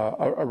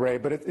array,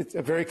 but it's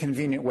a very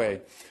convenient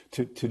way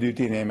to do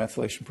DNA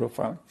methylation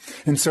profiling.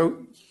 And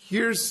so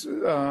here's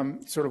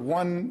sort of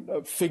one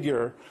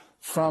figure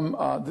from,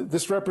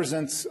 this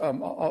represents a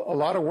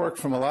lot of work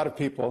from a lot of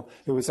people.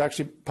 It was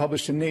actually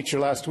published in Nature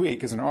last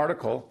week as an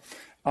article.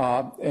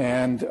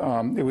 And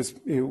it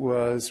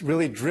was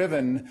really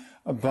driven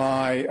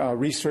by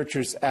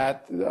researchers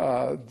at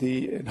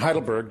in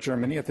Heidelberg,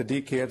 Germany, at the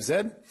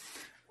DKFZ.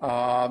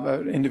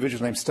 An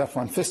individual named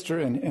Stefan Pfister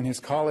and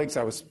his colleagues.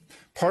 I was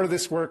part of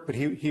this work, but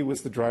he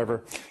was the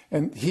driver.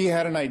 And he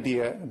had an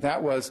idea.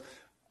 That was,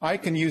 I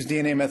can use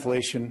DNA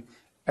methylation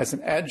as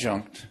an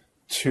adjunct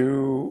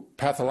to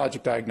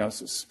pathologic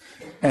diagnosis.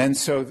 And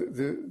so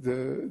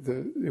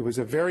it was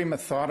a very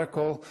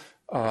methodical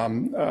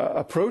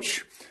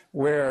approach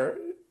where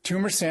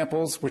tumor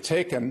samples were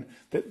taken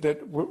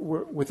that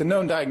were with a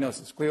known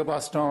diagnosis: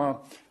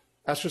 glioblastoma,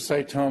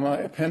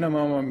 astrocytoma,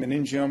 ependymoma,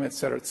 meningioma, et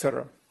cetera, et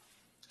cetera.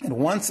 And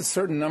once a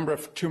certain number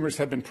of tumors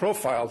had been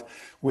profiled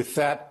with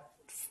that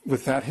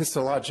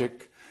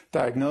histologic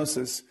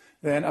diagnosis,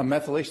 then a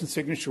methylation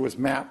signature was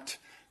mapped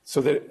so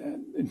that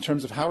in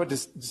terms of how it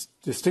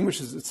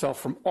distinguishes itself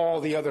from all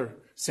the other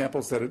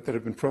samples that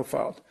have been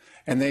profiled.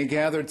 And they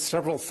gathered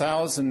several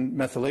thousand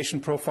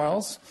methylation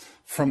profiles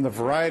from the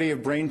variety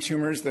of brain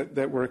tumors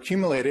that were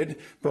accumulated,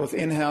 both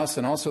in-house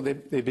and also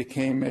they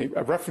became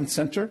a reference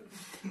center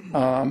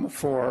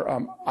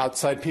for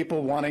outside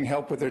people wanting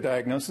help with their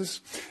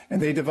diagnosis.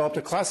 And they developed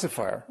a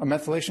classifier, a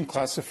methylation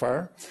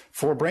classifier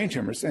for brain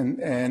tumors.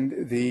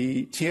 And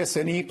the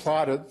TSNE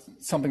plot of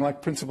something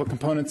like principal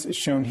components is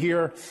shown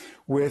here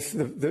with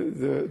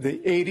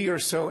the 80 or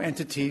so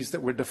entities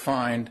that were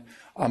defined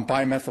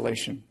by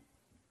methylation.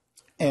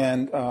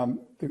 And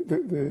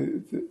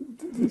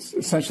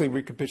essentially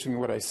recapitulating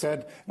what I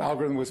said, an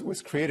algorithm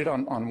was created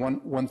on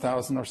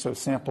 1,000 or so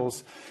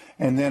samples,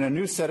 and then a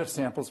new set of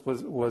samples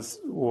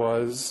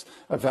was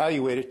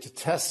evaluated to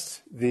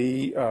test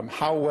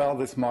how well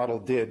this model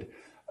did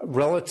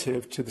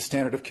relative to the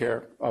standard of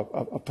care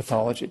of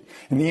pathology?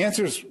 And the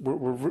answers were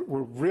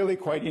really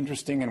quite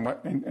interesting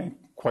and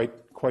quite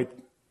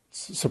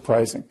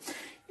surprising.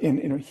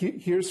 And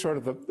here's sort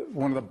of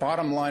one of the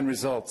bottom line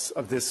results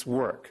of this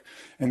work,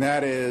 and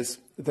that is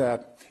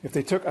that if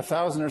they took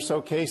 1,000 or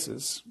so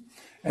cases,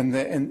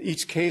 and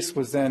each case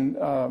was then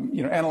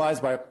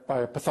analyzed by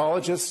a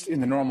pathologist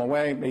in the normal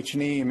way,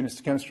 H&E,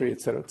 immunohistochemistry,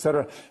 et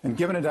cetera, and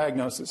given a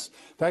diagnosis.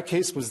 That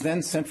case was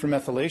then sent for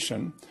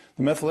methylation.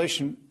 The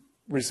methylation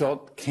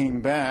result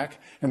came back,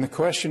 and the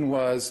question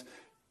was,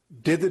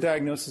 did the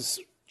diagnosis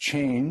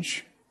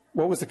change?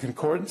 What was the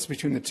concordance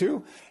between the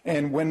two?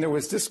 And when there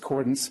was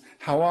discordance,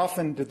 how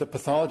often did the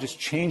pathologist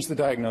change the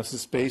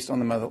diagnosis based on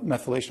the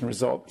methylation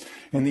result?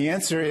 And the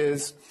answer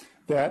is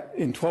that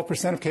in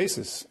 12% of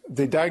cases,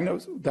 the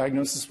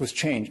diagnosis was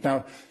changed.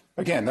 Now,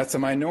 again, that's a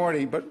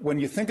minority, but when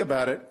you think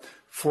about it,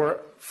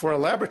 for a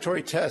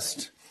laboratory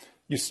test,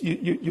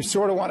 you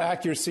sort of want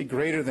accuracy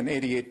greater than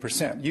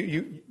 88%.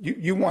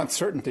 You want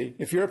certainty.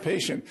 If you're a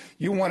patient,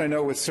 you want to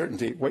know with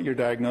certainty what your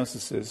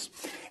diagnosis is.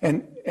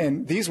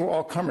 And these were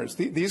all comers.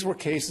 These were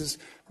cases,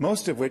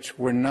 most of which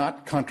were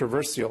not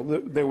controversial.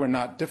 They were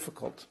not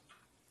difficult.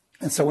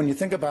 And so when you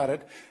think about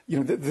it,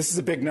 this is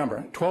a big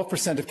number.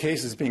 12% of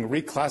cases being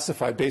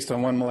reclassified based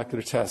on one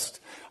molecular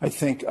test, I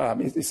think,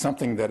 is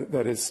something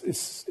that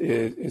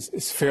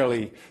is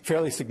fairly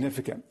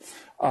significant.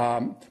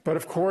 But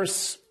of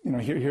course,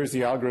 here's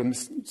the algorithm: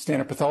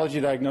 standard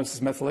pathology diagnosis,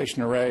 methylation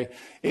array.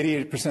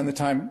 88% of the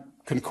time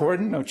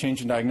concordant, no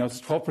change in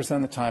diagnosis. 12%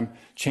 of the time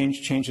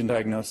change in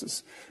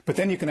diagnosis. But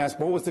then you can ask,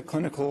 what was the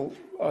clinical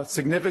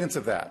significance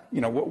of that?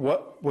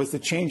 What was the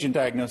change in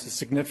diagnosis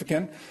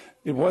significant?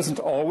 It wasn't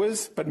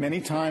always, but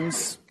many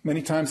times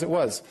it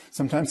was.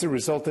 Sometimes it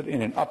resulted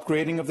in an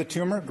upgrading of the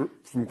tumor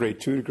from grade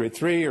 2 to grade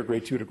 3 or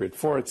grade 2 to grade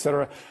 4, et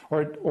cetera,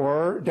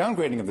 or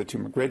downgrading of the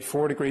tumor, grade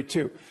 4 to grade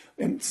 2.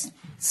 And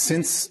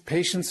since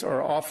patients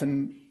are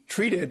often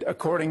treated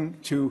according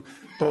to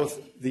both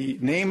the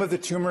name of the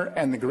tumor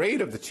and the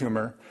grade of the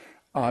tumor,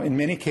 in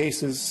many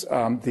cases,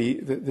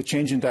 the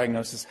change in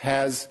diagnosis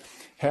has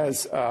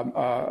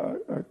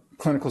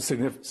clinical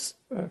significance.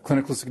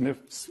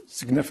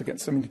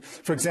 I mean,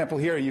 for example,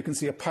 here you can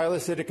see a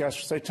pilocytic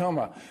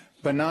astrocytoma,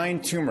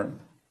 benign tumor.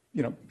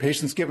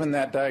 Patients given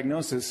that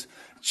diagnosis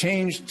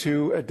changed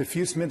to a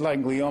diffuse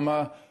midline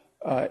glioma,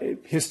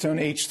 histone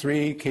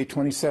H3,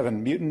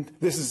 K27 mutant.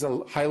 This is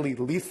a highly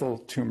lethal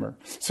tumor.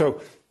 So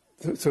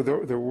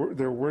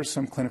there were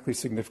some clinically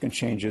significant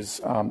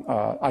changes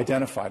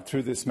identified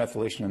through this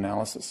methylation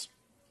analysis.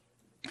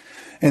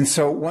 And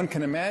so one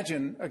can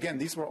imagine, again,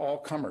 these were all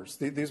comers.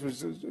 These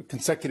was a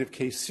consecutive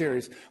case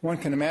series. One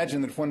can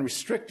imagine that if one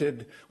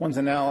restricted one's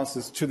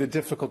analysis to the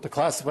difficult to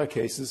classify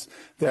cases,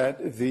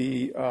 that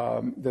the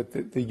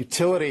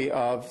utility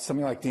of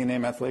something like DNA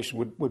methylation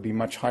would be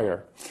much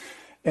higher.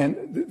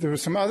 And there are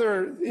some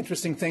other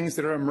interesting things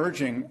that are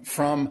emerging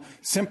from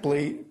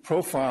simply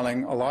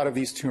profiling a lot of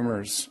these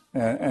tumors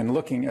and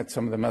looking at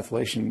some of the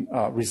methylation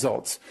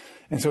results.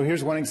 And so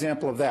here's one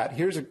example of that.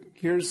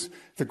 Here's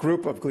the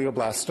group of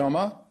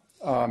glioblastoma.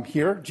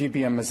 Here,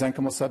 GBM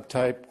mesenchymal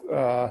subtype,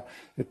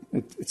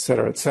 et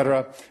cetera, et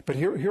cetera. But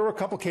here were a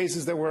couple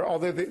cases that were,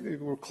 although they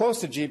were close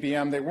to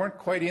GBM, they weren't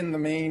quite in the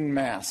main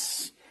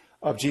mass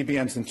of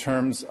GBMs in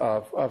terms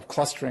of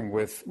clustering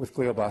with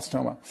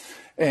glioblastoma.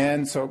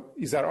 And so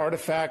is that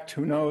artifact?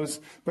 Who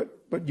knows?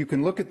 But you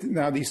can look at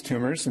now these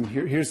tumors, and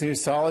here's the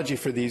histology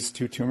for these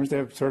two tumors. They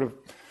have sort of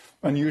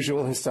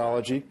unusual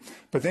histology.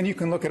 But then you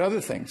can look at other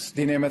things.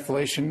 DNA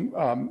methylation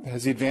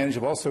has the advantage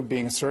of also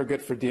being a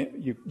surrogate for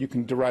DNA. You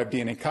can derive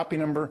DNA copy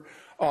number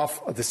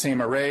off of the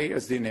same array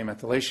as DNA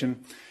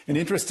methylation. And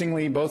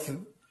interestingly, both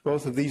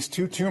of these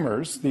two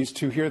tumors, these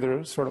two here that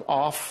are sort of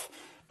off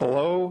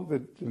below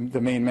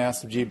the main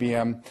mass of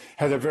GBM,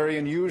 had a very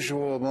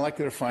unusual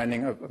molecular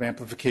finding of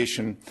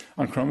amplification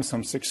on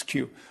chromosome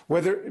 6q,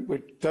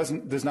 which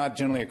does not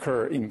generally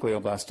occur in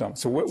glioblastoma.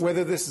 So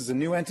whether this is a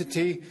new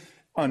entity,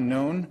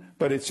 unknown,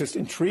 but it's just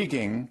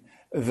intriguing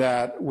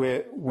that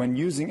when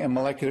using a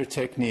molecular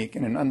technique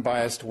in an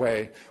unbiased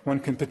way, one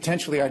can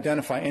potentially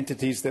identify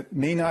entities that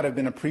may not have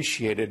been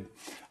appreciated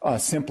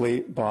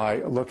simply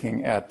by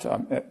looking at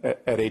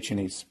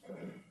H&Es.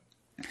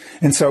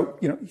 And so,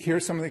 here are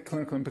some of the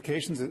clinical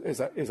implications.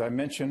 As I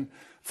mentioned,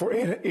 for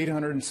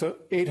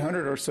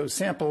 800 or so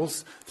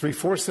samples,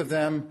 3/4 of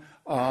them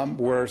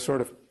were sort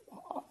of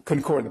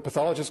concordant. The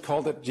pathologist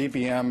called it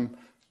GBM.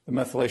 The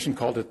methylation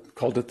called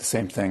it the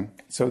same thing.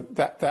 So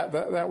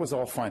that was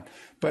all fine.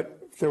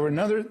 But there were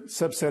another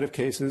subset of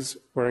cases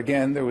where,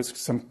 again, there was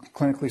some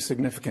clinically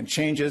significant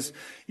changes,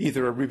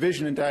 either a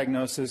revision in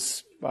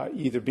diagnosis,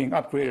 either being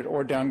upgraded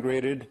or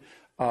downgraded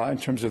in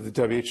terms of the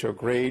WHO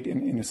grade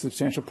in a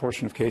substantial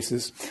portion of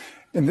cases.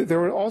 And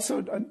there were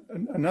also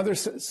another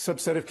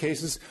subset of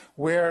cases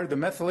where the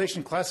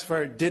methylation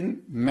classifier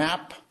didn't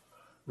map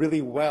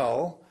really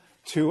well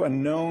to a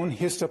known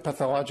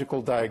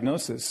histopathological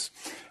diagnosis.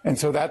 And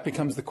so that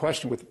becomes the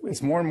question.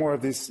 As more and more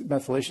of this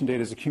methylation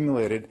data is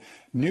accumulated,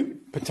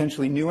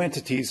 potentially new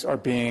entities are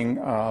being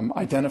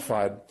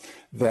identified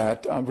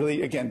that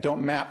really, again,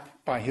 don't map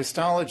by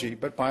histology,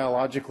 but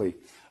biologically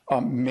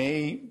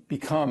may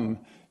become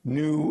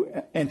new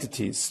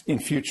entities in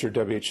future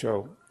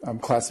WHO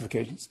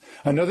classifications.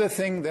 Another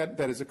thing that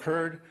has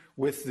occurred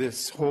with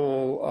this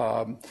whole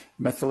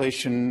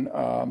methylation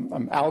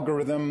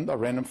algorithm, a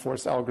random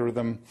forest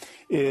algorithm,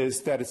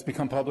 is that it's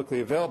become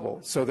publicly available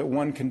so that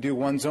one can do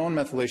one's own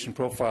methylation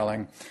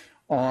profiling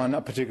on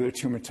a particular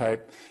tumor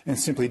type and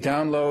simply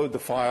download the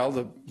file,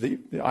 the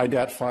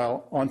IDAT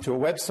file, onto a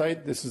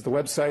website. This is the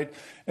website.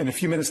 And a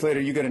few minutes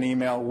later, you get an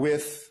email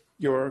with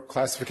your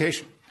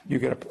classification. You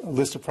get a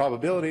list of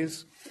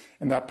probabilities,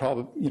 and that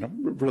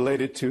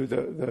related to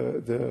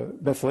the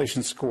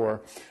methylation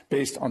score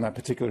based on that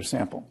particular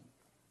sample.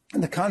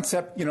 And the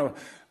concept,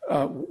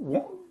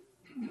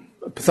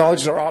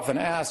 pathologists are often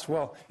asked,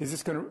 well, is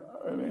this going to,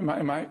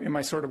 am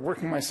I sort of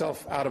working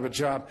myself out of a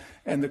job?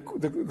 And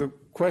the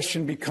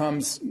question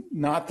becomes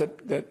not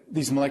that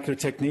these molecular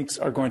techniques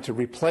are going to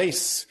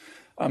replace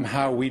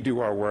how we do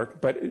our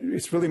work, but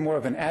it's really more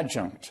of an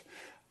adjunct.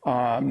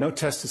 No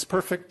test is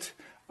perfect.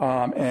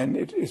 And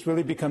it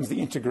really becomes the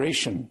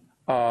integration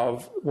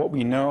of what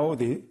we know,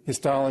 the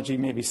histology,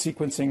 maybe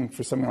sequencing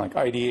for something like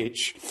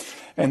IDH,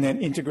 and then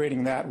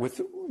integrating that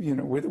with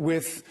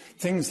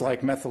things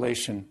like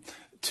methylation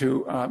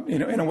to,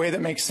 in a way that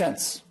makes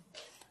sense,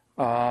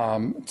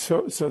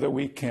 so that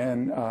we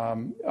can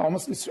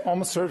it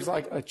almost serves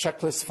like a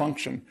checklist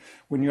function.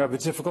 When you have a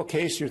difficult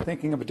case, you're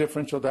thinking of a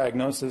differential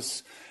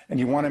diagnosis, and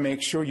you want to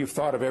make sure you've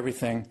thought of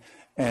everything.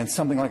 And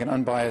something like an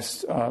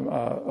unbiased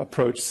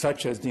approach,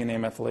 such as DNA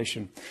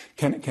methylation,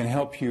 can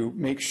help you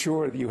make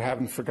sure that you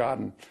haven't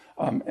forgotten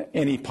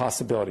any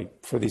possibility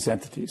for these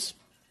entities.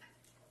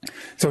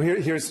 So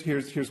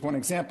here's one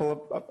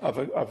example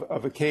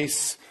of a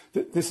case.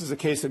 This is a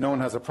case that no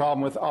one has a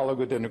problem with,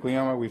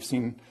 oligodendroglioma. We've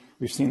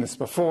seen this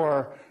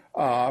before.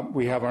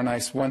 We have our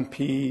nice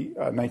 1p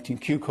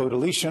 19q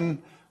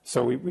co-deletion.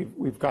 So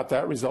we've got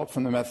that result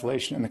from the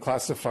methylation, and the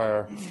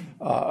classifier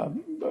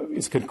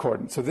is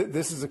concordant. So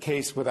this is a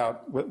case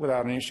without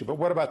an issue. But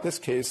what about this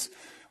case?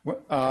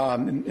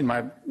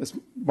 As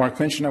Mark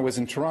mentioned, I was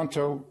in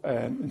Toronto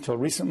until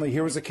recently.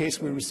 Here was a case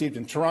we received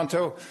in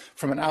Toronto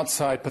from an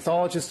outside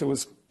pathologist. It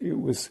was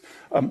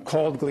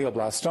called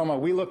glioblastoma.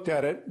 We looked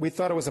at it. We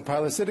thought it was a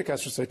pilocytic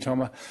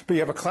astrocytoma, but you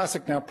have a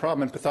classic now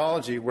problem in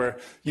pathology where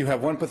you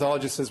have one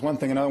pathologist says one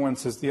thing, another one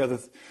says the other.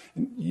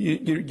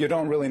 You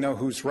don't really know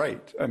who's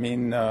right. I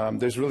mean,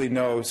 there's really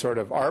no sort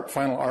of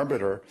final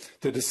arbiter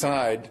to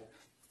decide,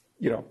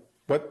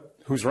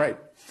 who's right.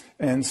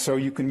 And so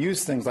you can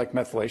use things like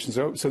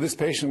methylation. So this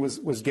patient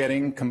was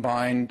getting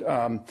combined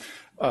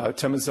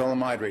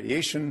temozolomide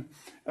radiation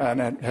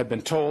and had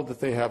been told that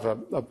they have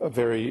a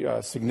very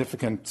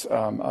significant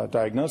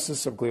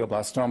diagnosis of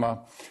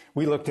glioblastoma.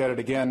 We looked at it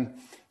again.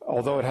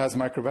 Although it has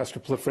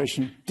microvascular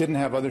proliferation, didn't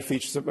have other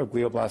features of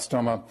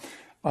glioblastoma.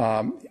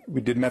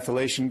 We did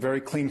methylation, very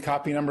clean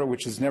copy number,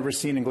 which is never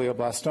seen in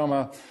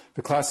glioblastoma.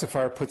 The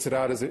classifier puts it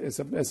out as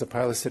a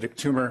pilocytic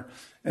tumor.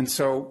 And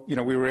so,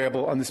 we were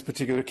able, on this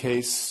particular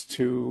case,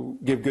 to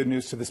give good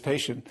news to this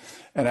patient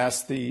and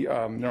ask the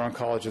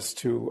neuro-oncologist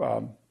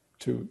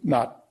to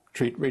not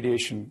treat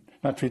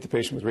the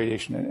patient with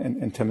radiation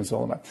and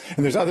temozolomide.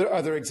 And there's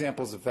other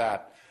examples of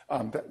that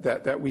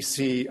we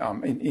see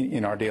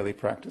in our daily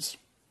practice.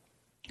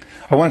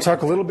 I want to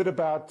talk a little bit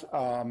about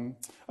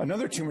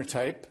another tumor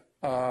type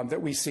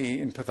that we see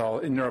in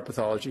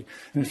neuropathology.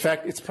 And in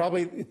fact,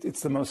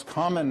 it's the most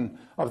common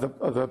of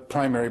the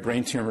primary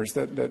brain tumors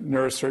that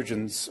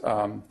neurosurgeons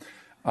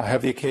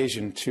have the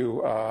occasion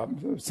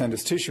to send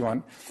us tissue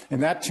on.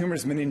 And that tumor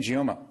is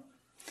meningioma.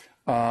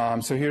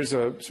 So here's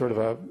a sort of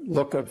a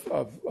look of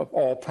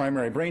all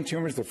primary brain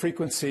tumors, the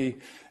frequency,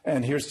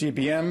 and here's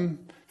GBM.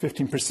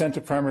 15%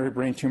 of primary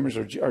brain tumors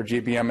are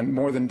GBM, and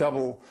more than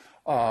double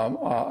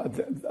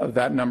of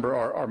that number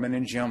are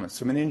meningiomas.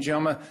 So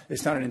meningioma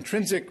is not an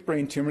intrinsic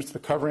brain tumor; it's the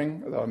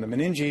covering on the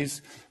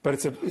meninges,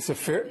 but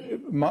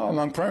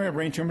among primary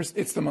brain tumors,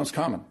 it's the most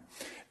common,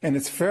 and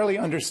it's fairly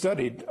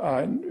understudied.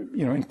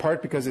 In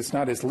part because it's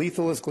not as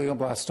lethal as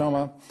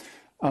glioblastoma.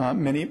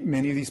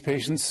 Many of these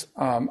patients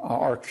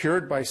are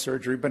cured by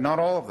surgery, but not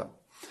all of them,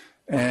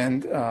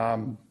 and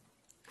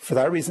for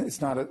that reason,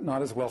 it's not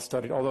as well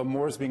studied. Although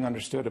more is being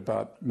understood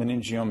about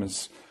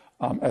meningiomas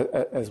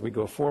as we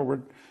go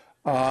forward.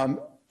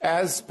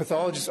 As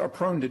pathologists are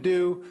prone to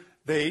do,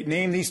 they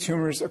name these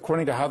tumors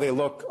according to how they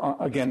look,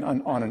 again,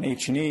 on an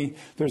H&E.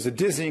 There's a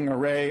dizzying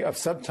array of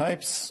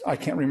subtypes. I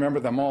can't remember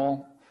them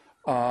all,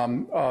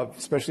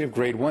 especially of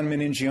grade 1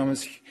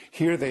 meningiomas.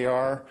 Here they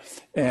are,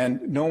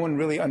 and no one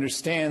really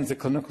understands the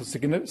clinical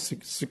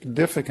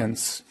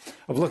significance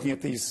of looking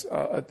at these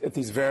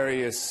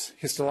various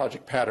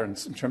histologic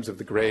patterns in terms of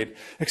the grade,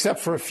 except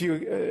for a few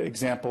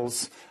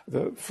examples.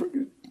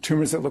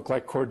 Tumors that look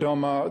like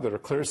chordoma, that are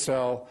clear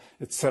cell,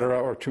 et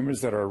cetera, or tumors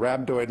that are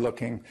rhabdoid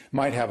looking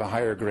might have a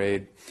higher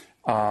grade.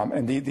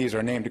 And these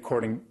are named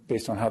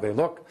based on how they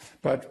look.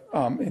 But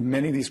in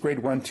many of these grade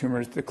 1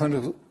 tumors, the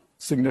clinical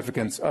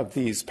significance of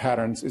these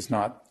patterns is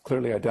not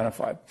clearly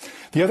identified.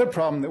 The other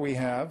problem that we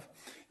have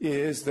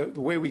is the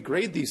way we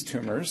grade these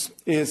tumors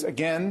is,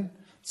 again,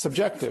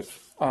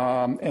 subjective.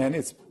 And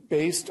it's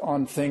based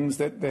on things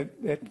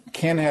that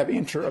can have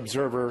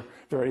inter-observer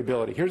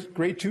variability. Here's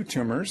grade 2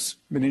 tumors,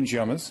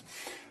 meningiomas,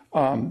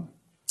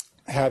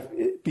 have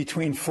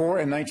between 4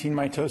 and 19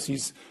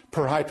 mitoses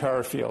per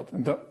high-power field.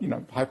 And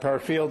high-power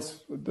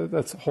fields,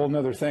 that's a whole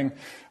other thing.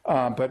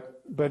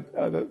 But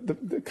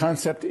the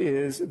concept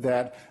is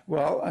that,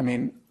 well, I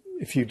mean,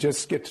 if you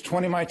just get to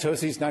 20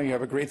 mitoses, now you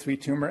have a grade 3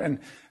 tumor. And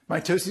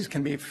mitoses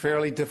can be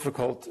fairly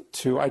difficult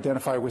to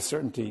identify with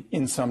certainty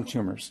in some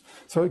tumors.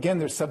 So again,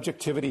 there's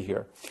subjectivity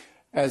here.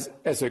 As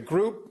a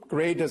group,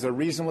 GRADE does a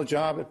reasonable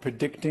job at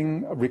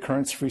predicting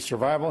recurrence-free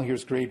survival.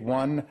 Here's grade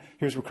 1.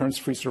 Here's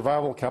recurrence-free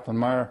survival,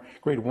 Kaplan-Meier,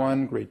 grade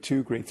 1, grade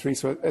 2, grade 3.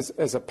 So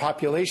as a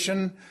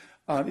population,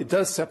 it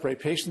does separate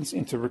patients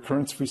into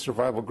recurrence-free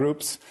survival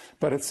groups,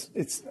 but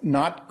it's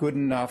not good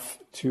enough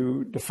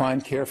to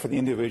define care for the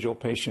individual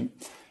patient.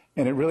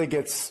 And it really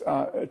gets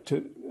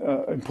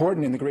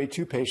important in the grade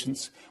 2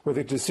 patients where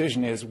the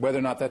decision is whether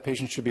or not that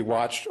patient should be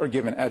watched or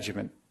given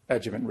adjuvant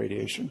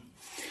radiation.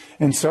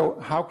 And so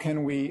how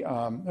can we,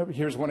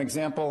 here's one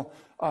example.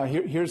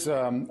 Here's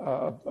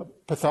a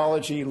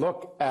pathology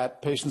look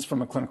at patients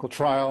from a clinical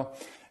trial,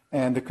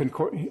 and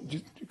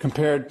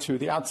compared to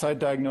the outside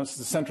diagnosis,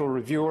 the central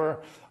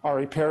reviewer,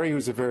 Ari Perry,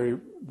 who's a very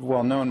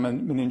well-known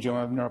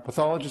meningioma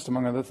neuropathologist,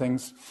 among other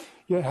things,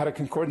 had a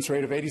concordance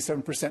rate of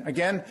 87%.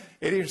 Again,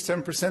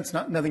 87% is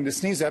nothing to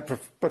sneeze at,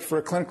 but for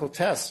a clinical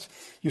test,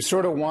 you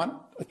sort of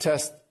want a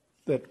test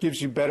that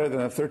gives you better than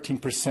a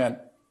 13%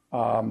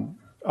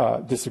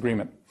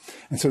 disagreement.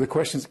 And so the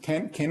question is,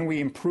 can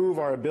we improve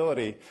our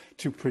ability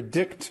to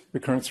predict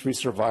recurrence-free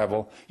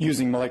survival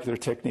using molecular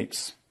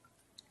techniques?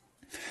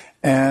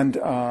 And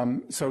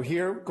so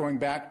here, going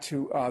back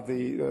to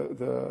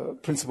the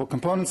principal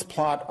components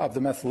plot of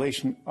the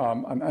methylation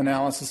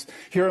analysis,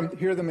 here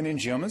are the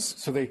meningiomas.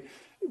 So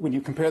when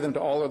you compare them to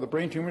all of the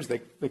brain tumors, they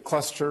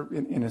cluster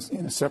in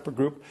a separate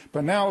group.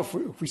 But now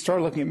if we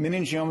start looking at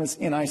meningiomas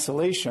in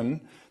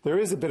isolation, there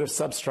is a bit of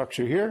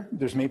substructure here.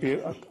 There's maybe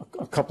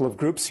a couple of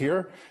groups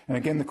here. And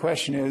again, the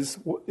question is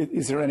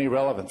there any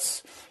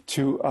relevance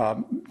to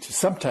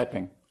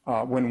subtyping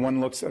when one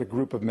looks at a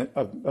group of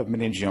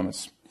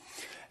meningiomas?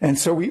 And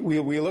so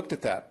we looked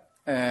at that.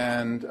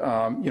 And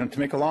to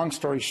make a long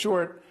story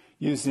short,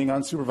 using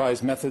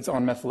unsupervised methods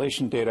on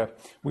methylation data,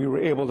 we were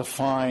able to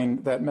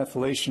find that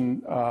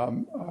methylation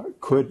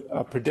could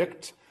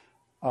predict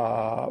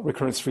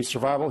recurrence-free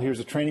survival.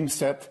 Here's a training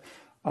set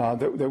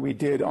that we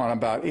did on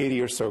about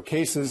 80 or so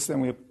cases.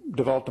 Then we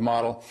developed a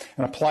model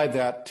and applied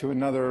that to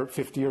another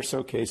 50 or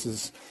so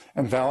cases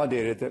and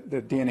validated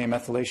that DNA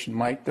methylation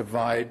might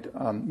divide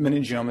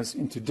meningiomas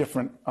into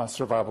different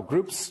survival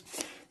groups.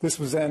 This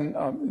was then,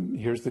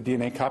 here's the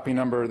DNA copy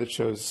number that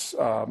shows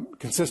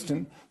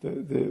consistent.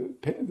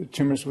 The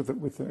tumors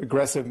with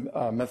aggressive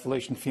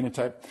methylation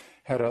phenotype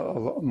had a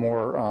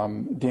more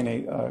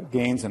DNA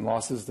gains and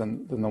losses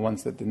than the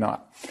ones that did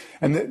not.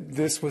 And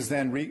this was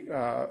then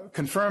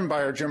confirmed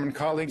by our German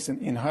colleagues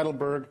in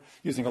Heidelberg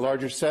using a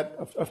larger set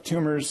of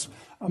tumors,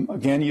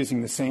 again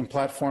using the same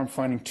platform,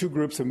 finding two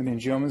groups of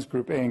meningiomas,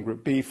 group A and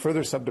group B,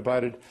 further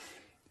subdivided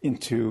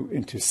into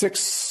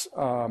six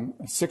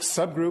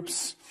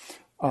subgroups.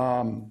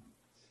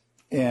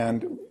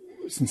 And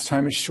since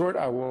time is short,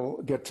 I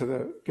will get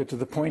to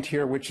the point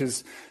here, which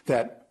is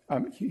that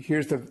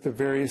here's the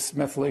various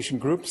methylation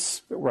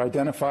groups that were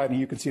identified, and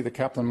you can see the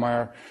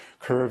Kaplan-Meier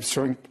curves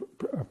showing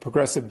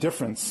progressive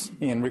difference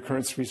in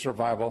recurrence-free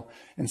survival,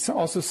 and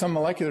also some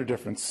molecular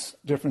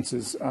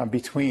differences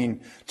between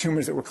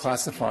tumors that were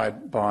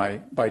classified by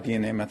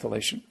DNA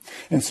methylation.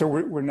 And so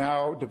we're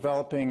now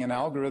developing an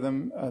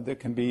algorithm that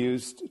can be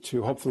used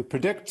to hopefully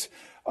predict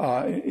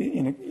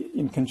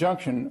in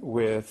conjunction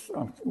with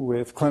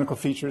clinical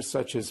features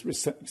such as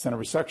extent of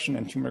resection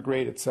and tumor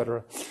grade, et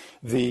cetera,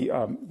 the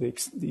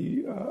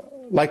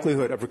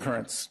likelihood of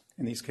recurrence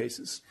in these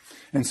cases.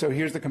 And so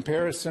here's the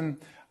comparison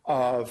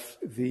of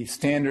the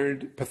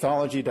standard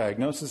pathology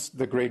diagnosis,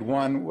 the grade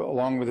 1,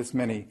 along with its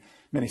many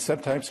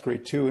subtypes,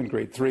 grade 2 and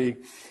grade 3.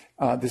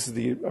 This is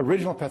the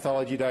original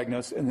pathology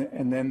diagnosis,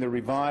 and then the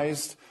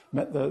revised,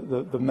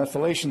 the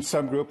methylation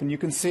subgroup. And you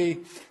can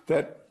see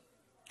that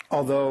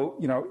although,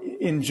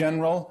 in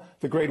general,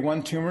 the grade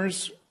 1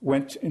 tumors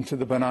went into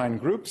the benign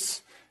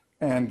groups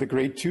and the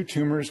grade 2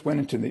 tumors went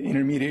into the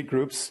intermediate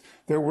groups,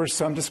 there were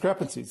some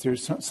discrepancies.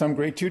 There's some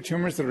grade 2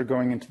 tumors that are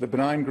going into the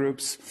benign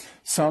groups,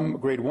 some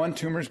grade 1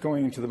 tumors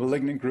going into the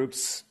malignant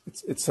groups,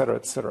 et cetera,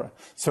 et cetera.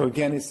 So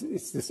again, it's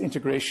this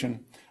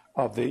integration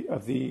of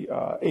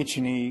the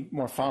H&E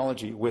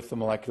morphology with the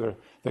molecular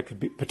that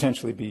could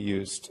potentially be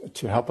used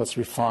to help us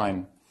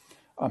refine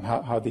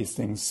how these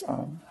things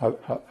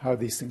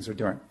are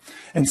doing.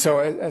 And so,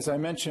 as I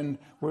mentioned,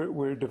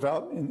 we're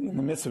in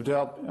the midst of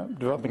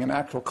developing an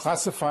actual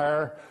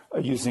classifier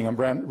using a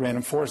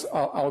random forest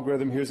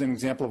algorithm. Here's an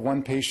example of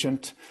one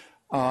patient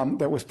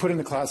that was put in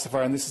the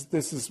classifier, and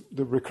this is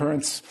the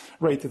recurrence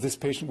rate that this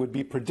patient would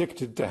be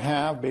predicted to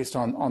have based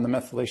on the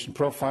methylation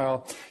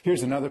profile.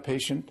 Here's another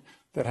patient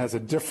that has a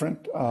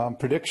different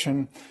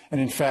prediction,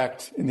 and in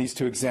fact, in these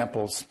two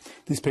examples,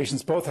 these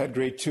patients both had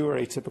grade 2 or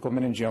atypical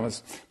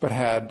meningiomas, but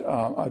had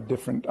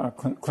different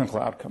clinical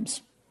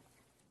outcomes.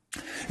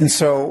 And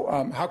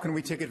so how can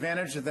we take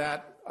advantage of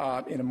that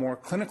in a more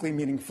clinically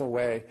meaningful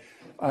way?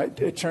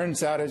 It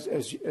turns out,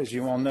 as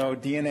you all know,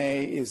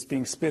 DNA is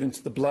being spit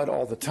into the blood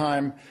all the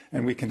time,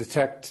 and we can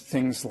detect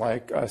things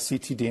like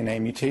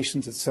ctDNA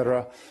mutations, et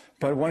cetera.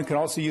 But one can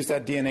also use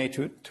that DNA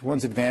to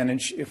one's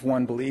advantage if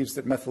one believes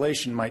that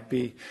methylation might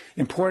be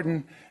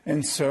important.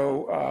 And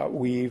so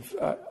we've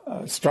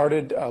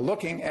started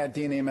looking at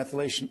DNA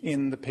methylation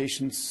in the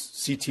patient's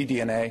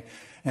ctDNA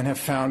and have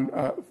found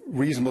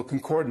reasonable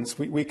concordance.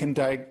 We can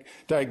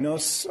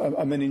diagnose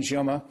a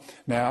meningioma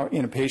now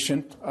in a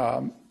patient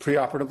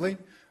preoperatively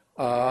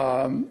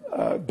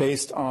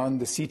based on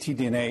the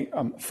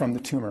ctDNA from the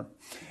tumor.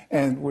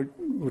 And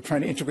we're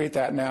trying to integrate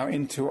that now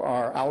into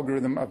our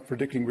algorithm of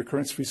predicting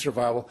recurrence-free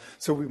survival,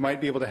 so we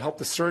might be able to help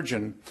the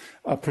surgeon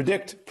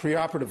predict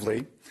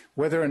preoperatively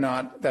whether or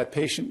not that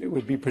patient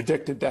would be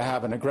predicted to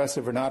have an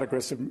aggressive or not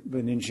aggressive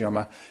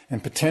meningioma,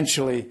 and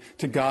potentially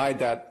to guide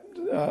that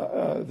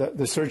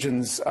the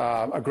surgeon's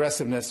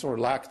aggressiveness or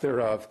lack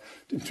thereof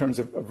in terms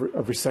of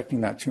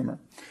resecting that tumor.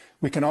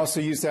 We can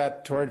also use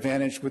that to our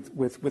advantage with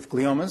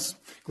gliomas.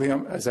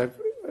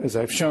 As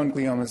I've shown,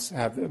 gliomas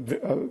have,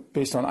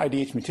 based on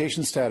IDH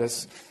mutation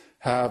status,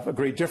 have a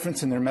great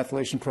difference in their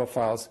methylation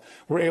profiles.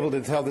 We're able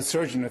to tell the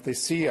surgeon if they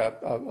see a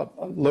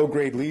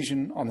low-grade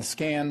lesion on the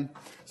scan,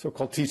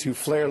 so-called T2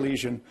 flare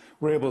lesion,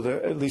 we're able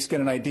to at least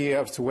get an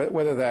idea as to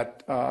whether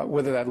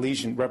that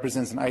lesion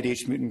represents an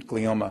IDH mutant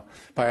glioma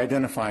by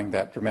identifying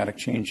that dramatic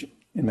change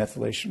in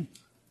methylation.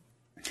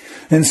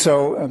 And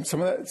so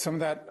some of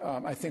that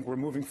I think we're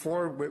moving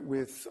forward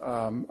with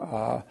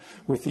the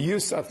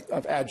use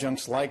of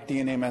adjuncts like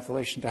DNA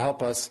methylation to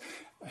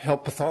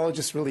help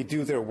pathologists really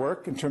do their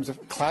work in terms of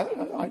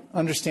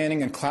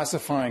understanding and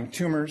classifying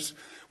tumors.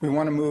 We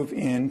want to move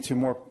into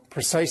more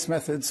precise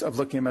methods of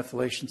looking at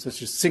methylation,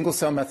 such as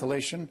single-cell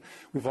methylation.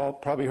 We've all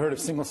probably heard of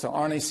single-cell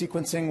RNA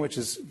sequencing, which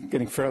is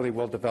getting fairly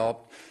well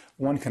developed.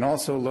 One can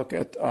also look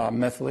at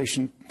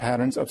methylation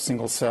patterns of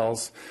single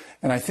cells,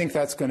 and I think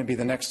that's going to be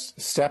the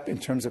next step in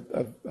terms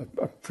of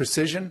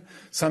precision.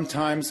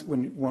 Sometimes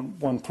when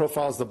one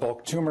profiles the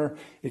bulk tumor,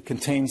 it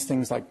contains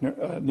things like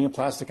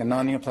neoplastic and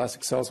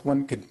non-neoplastic cells.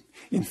 One could,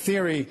 in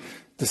theory,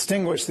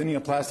 distinguish the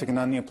neoplastic and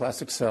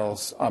non-neoplastic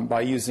cells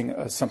by using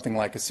something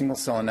like a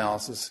single-cell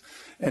analysis,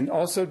 and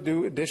also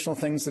do additional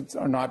things that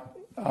are not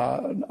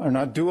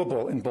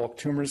doable in bulk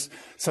tumors,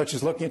 such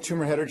as looking at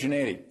tumor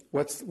heterogeneity.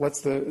 What's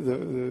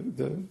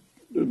the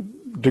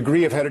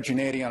degree of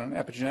heterogeneity on an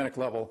epigenetic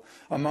level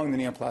among the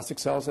neoplastic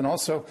cells, and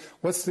also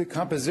what's the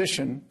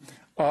composition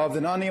of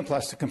the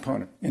non-neoplastic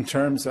component in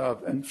terms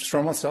of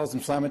stromal cells,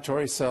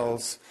 inflammatory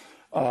cells,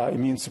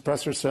 immune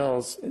suppressor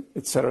cells,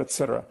 et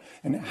cetera,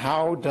 and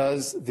how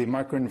does the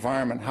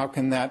microenvironment, how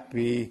can that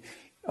be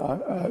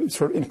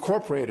sort of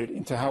incorporated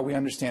into how we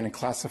understand and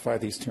classify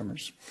these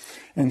tumors.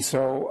 And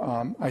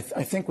so I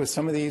think with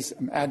some of these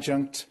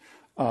adjunct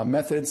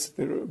methods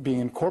that are being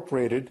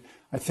incorporated,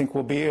 I think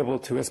we'll be able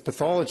to, as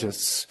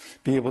pathologists,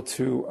 be able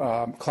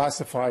to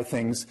classify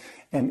things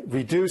and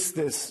reduce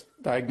this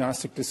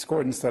diagnostic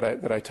discordance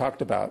that I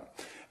talked about,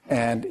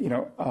 and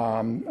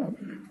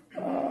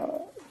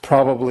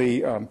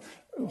probably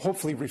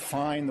hopefully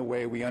refine the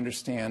way we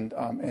understand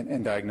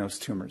and diagnose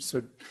tumors.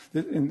 So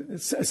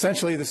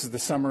essentially, this is the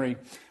summary,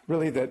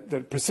 really,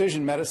 that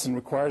precision medicine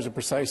requires a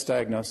precise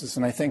diagnosis,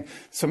 and I think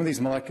some of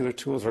these molecular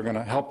tools are going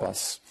to help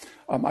us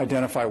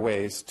identify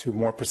ways to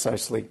more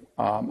precisely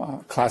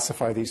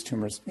classify these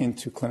tumors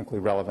into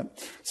clinically relevant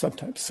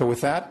subtypes. So with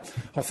that,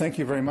 I'll thank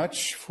you very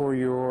much for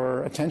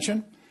your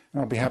attention,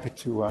 and I'll be happy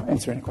to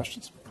answer any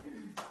questions.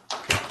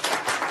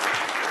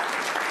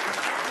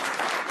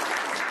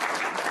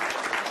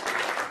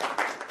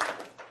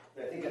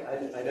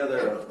 I know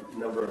there are a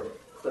number of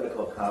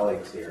clinical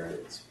colleagues here, and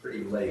it's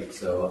pretty late,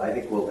 so I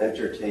think we'll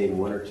entertain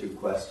one or two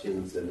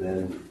questions, and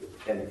then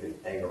Ken can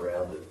hang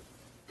around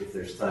if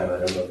there's time. I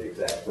don't know the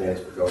exact plans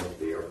for going to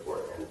the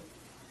airport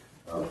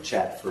and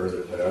chat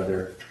further, but are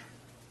there,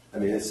 I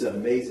mean, it's an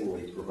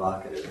amazingly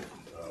provocative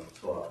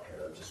talk,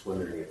 and I'm just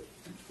wondering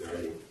if there are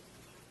any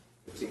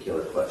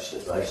particular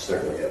questions. I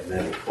certainly have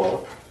many.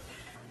 Paul?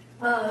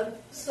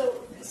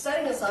 So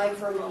setting aside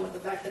for a moment the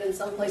fact that in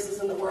some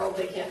places in the world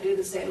they can't do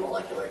the same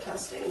molecular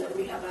testing that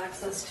we have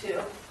access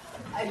to,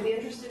 I'd be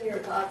interested in your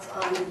thoughts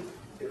on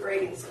the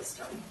grading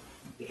system,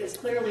 because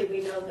clearly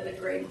we know that a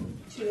grade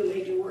 2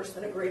 may do worse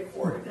than a grade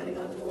 4 depending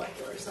on the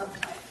molecular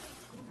subtype.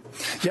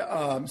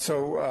 Yeah,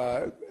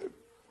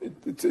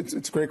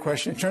 it's a great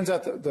question. It turns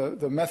out that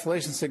the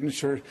methylation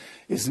signature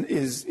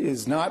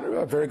is not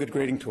a very good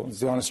grading tool,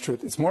 is the honest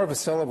truth. It's more of a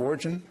cell of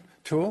origin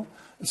tool.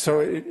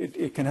 So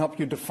it can help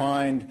you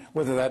define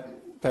whether that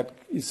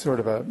is sort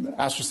of an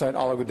astrocyte,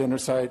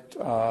 oligodendrocyte,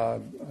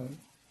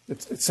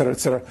 et cetera, et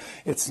cetera.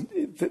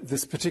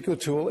 This particular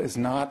tool is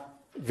not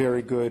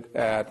very good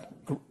at,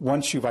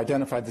 once you've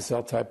identified the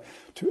cell type,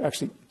 to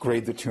actually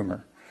grade the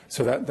tumor.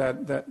 So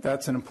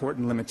that's an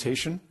important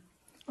limitation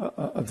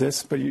of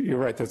this. But you're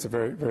right. That's a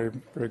very, very,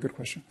 very good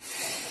question.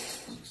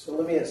 So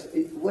let me ask,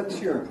 what's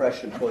your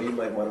impression, Paul? You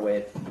might want to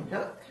weigh in.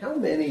 How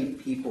many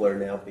people are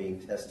now being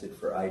tested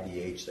for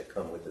IDH that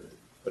come with a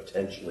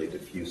potentially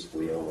diffuse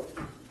glioma?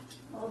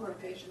 All of our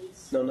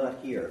patients. No, not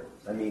here.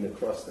 I mean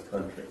across the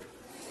country.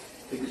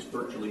 I think it's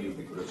virtually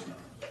ubiquitous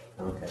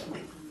now. Okay.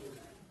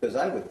 Because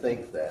I would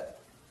think that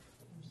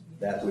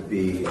would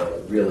be a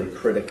really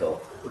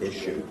critical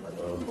issue.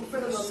 For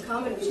the most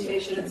common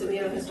mutation, it's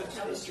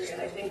immunohistochemistry,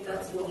 and I think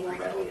that's a little more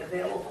readily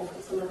available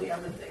than some of the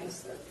other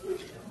things that we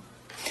do.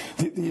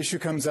 The issue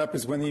comes up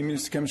is when the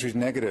immunohistochemistry is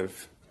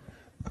negative.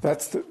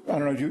 That's the, I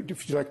don't know,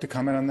 if you'd like to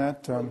comment on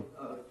that?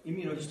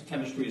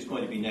 Immunohistochemistry is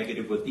going to be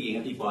negative with the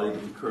antibody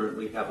that we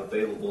currently have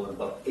available in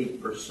about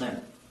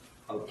 8%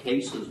 of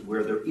cases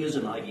where there is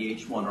an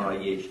IDH1 or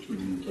IDH2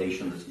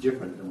 mutation that's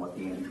different than what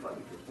the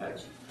antibody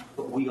detects.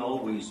 But we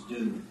always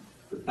do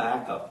the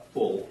backup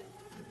full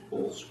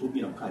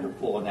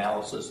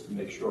analysis to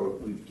make sure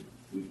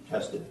we've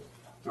tested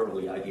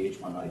thoroughly IDH1,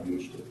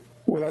 IDH2.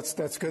 Well,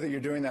 that's good that you're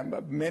doing that.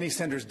 But many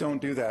centers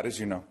don't do that, as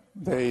you know.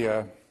 They.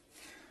 I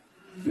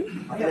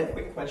have a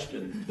quick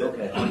question.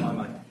 Okay. On my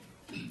mind.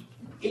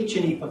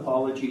 H&E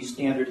pathology,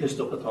 standard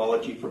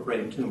histopathology for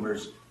brain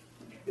tumors,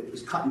 it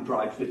was cut and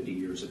dried 50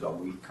 years ago.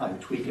 We kind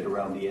of tweak it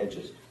around the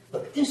edges.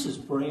 But this is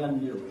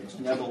brand new. It's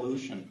an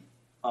evolution.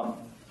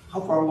 How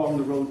far along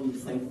the road do you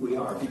think we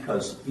are?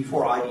 Because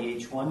before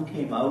IDH1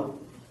 came out,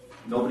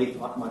 nobody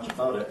thought much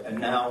about it. And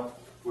now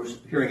we're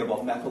hearing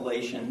about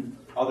methylation,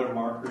 other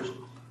markers.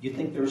 Do you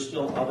think there's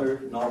still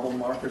other novel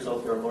markers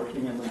out there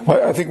lurking in the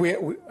Well, I think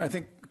I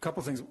think a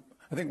couple things.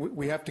 I think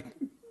we have to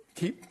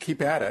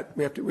keep at it.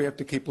 We have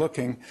to keep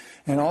looking,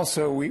 and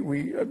also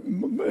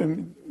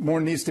more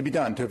needs to be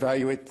done to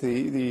evaluate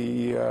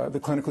the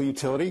clinical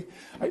utility.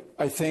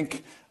 I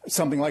think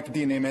something like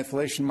DNA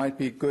methylation might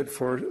be good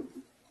for.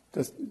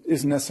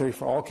 Isn't necessary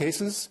for all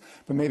cases,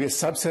 but maybe a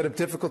subset of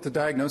difficult to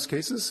diagnose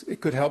cases. It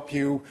could help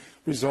you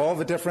resolve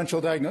a differential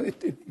diagnosis.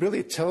 It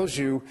really tells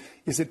you,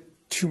 is it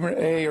tumor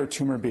A or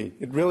tumor B?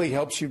 It really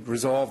helps you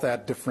resolve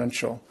that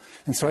differential.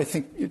 And so I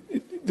think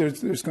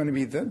there's going to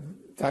be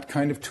that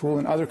kind of tool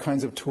and other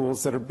kinds of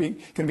tools that are going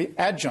to be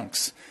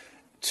adjuncts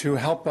to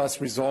help us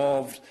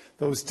resolve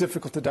those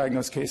difficult to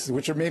diagnose cases,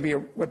 which are maybe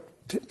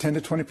 10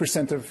 to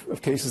 20%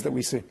 of cases that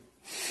we see.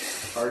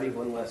 Artie,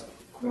 one last question.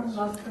 One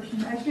last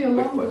question. Actually,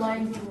 along the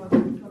lines of what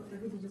Dr.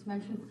 Hoover just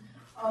mentioned,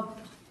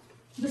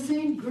 the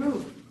same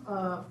group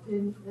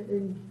in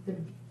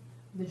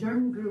the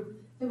German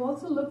group, they've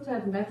also looked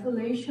at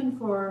methylation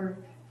for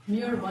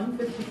near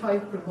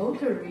 155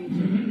 promoter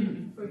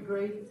region for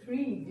grade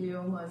 3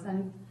 gliomas,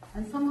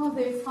 and somehow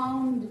they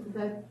found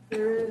that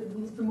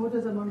these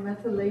promoters are more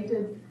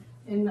methylated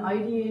in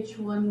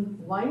IDH1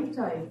 wild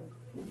type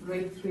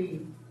grade 3.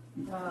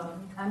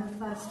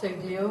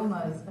 Anaplastic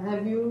gliomas.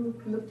 Have you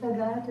looked at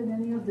that in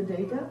any of the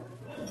data?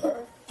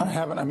 I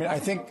haven't. I mean, I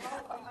think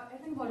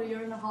about a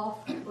year and a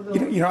half ago.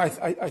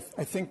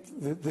 I think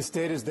this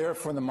data is there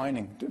for the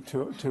mining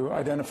to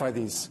identify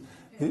these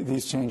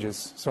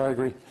changes. So I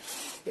agree.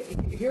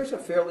 Here's a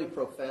fairly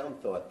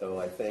profound thought, though,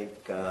 I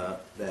think,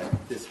 that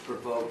this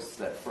provokes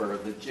that for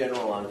the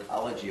general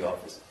oncology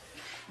office,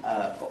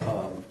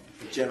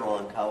 the general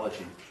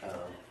oncology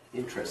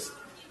interest.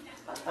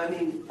 I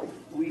mean,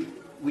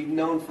 we've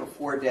known for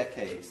 4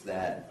 decades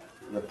that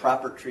the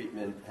proper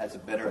treatment has a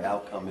better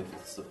outcome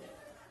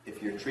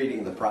if you're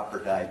treating the proper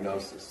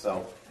diagnosis.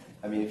 So,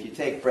 I mean, if you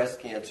take breast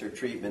cancer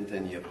treatment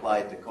and you apply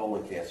it to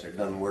colon cancer, it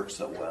doesn't work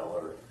so well.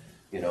 Or,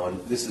 and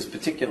this is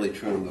particularly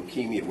true in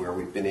leukemia where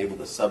we've been able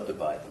to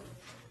subdivide them.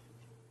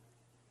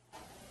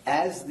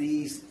 As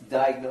these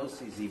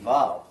diagnoses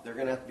evolve, there are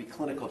going to have to be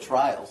clinical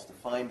trials to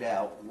find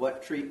out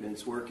what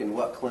treatments work in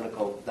what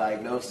clinical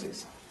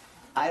diagnoses.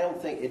 I don't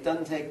think, it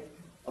doesn't take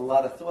a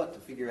lot of thought to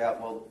figure out,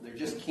 well, there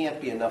just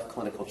can't be enough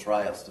clinical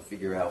trials to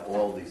figure out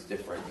all these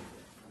different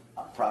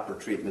proper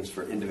treatments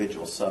for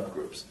individual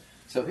subgroups.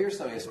 So here's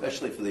something,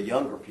 especially for the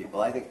younger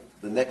people, I think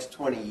the next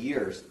 20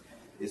 years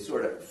is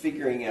sort of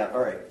figuring out,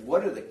 all right,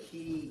 what are the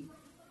key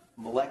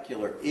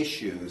molecular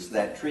issues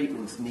that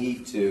treatments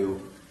need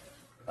to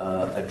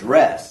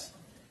address?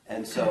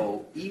 And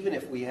so even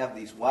if we have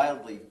these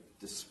wildly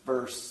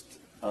dispersed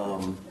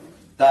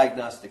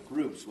diagnostic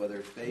groups, whether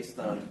it's based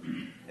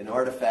on an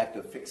artifact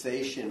of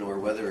fixation or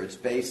whether it's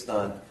based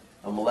on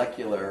a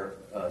molecular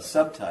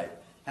subtype,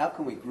 how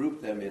can we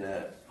group them in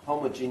a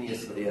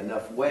homogeneously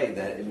enough way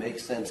that it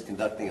makes sense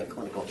conducting a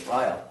clinical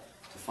trial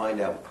to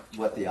find out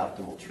what the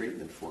optimal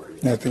treatment for it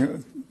is? I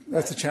think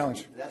that's a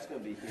challenge. That's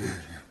going to be huge.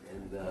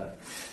 And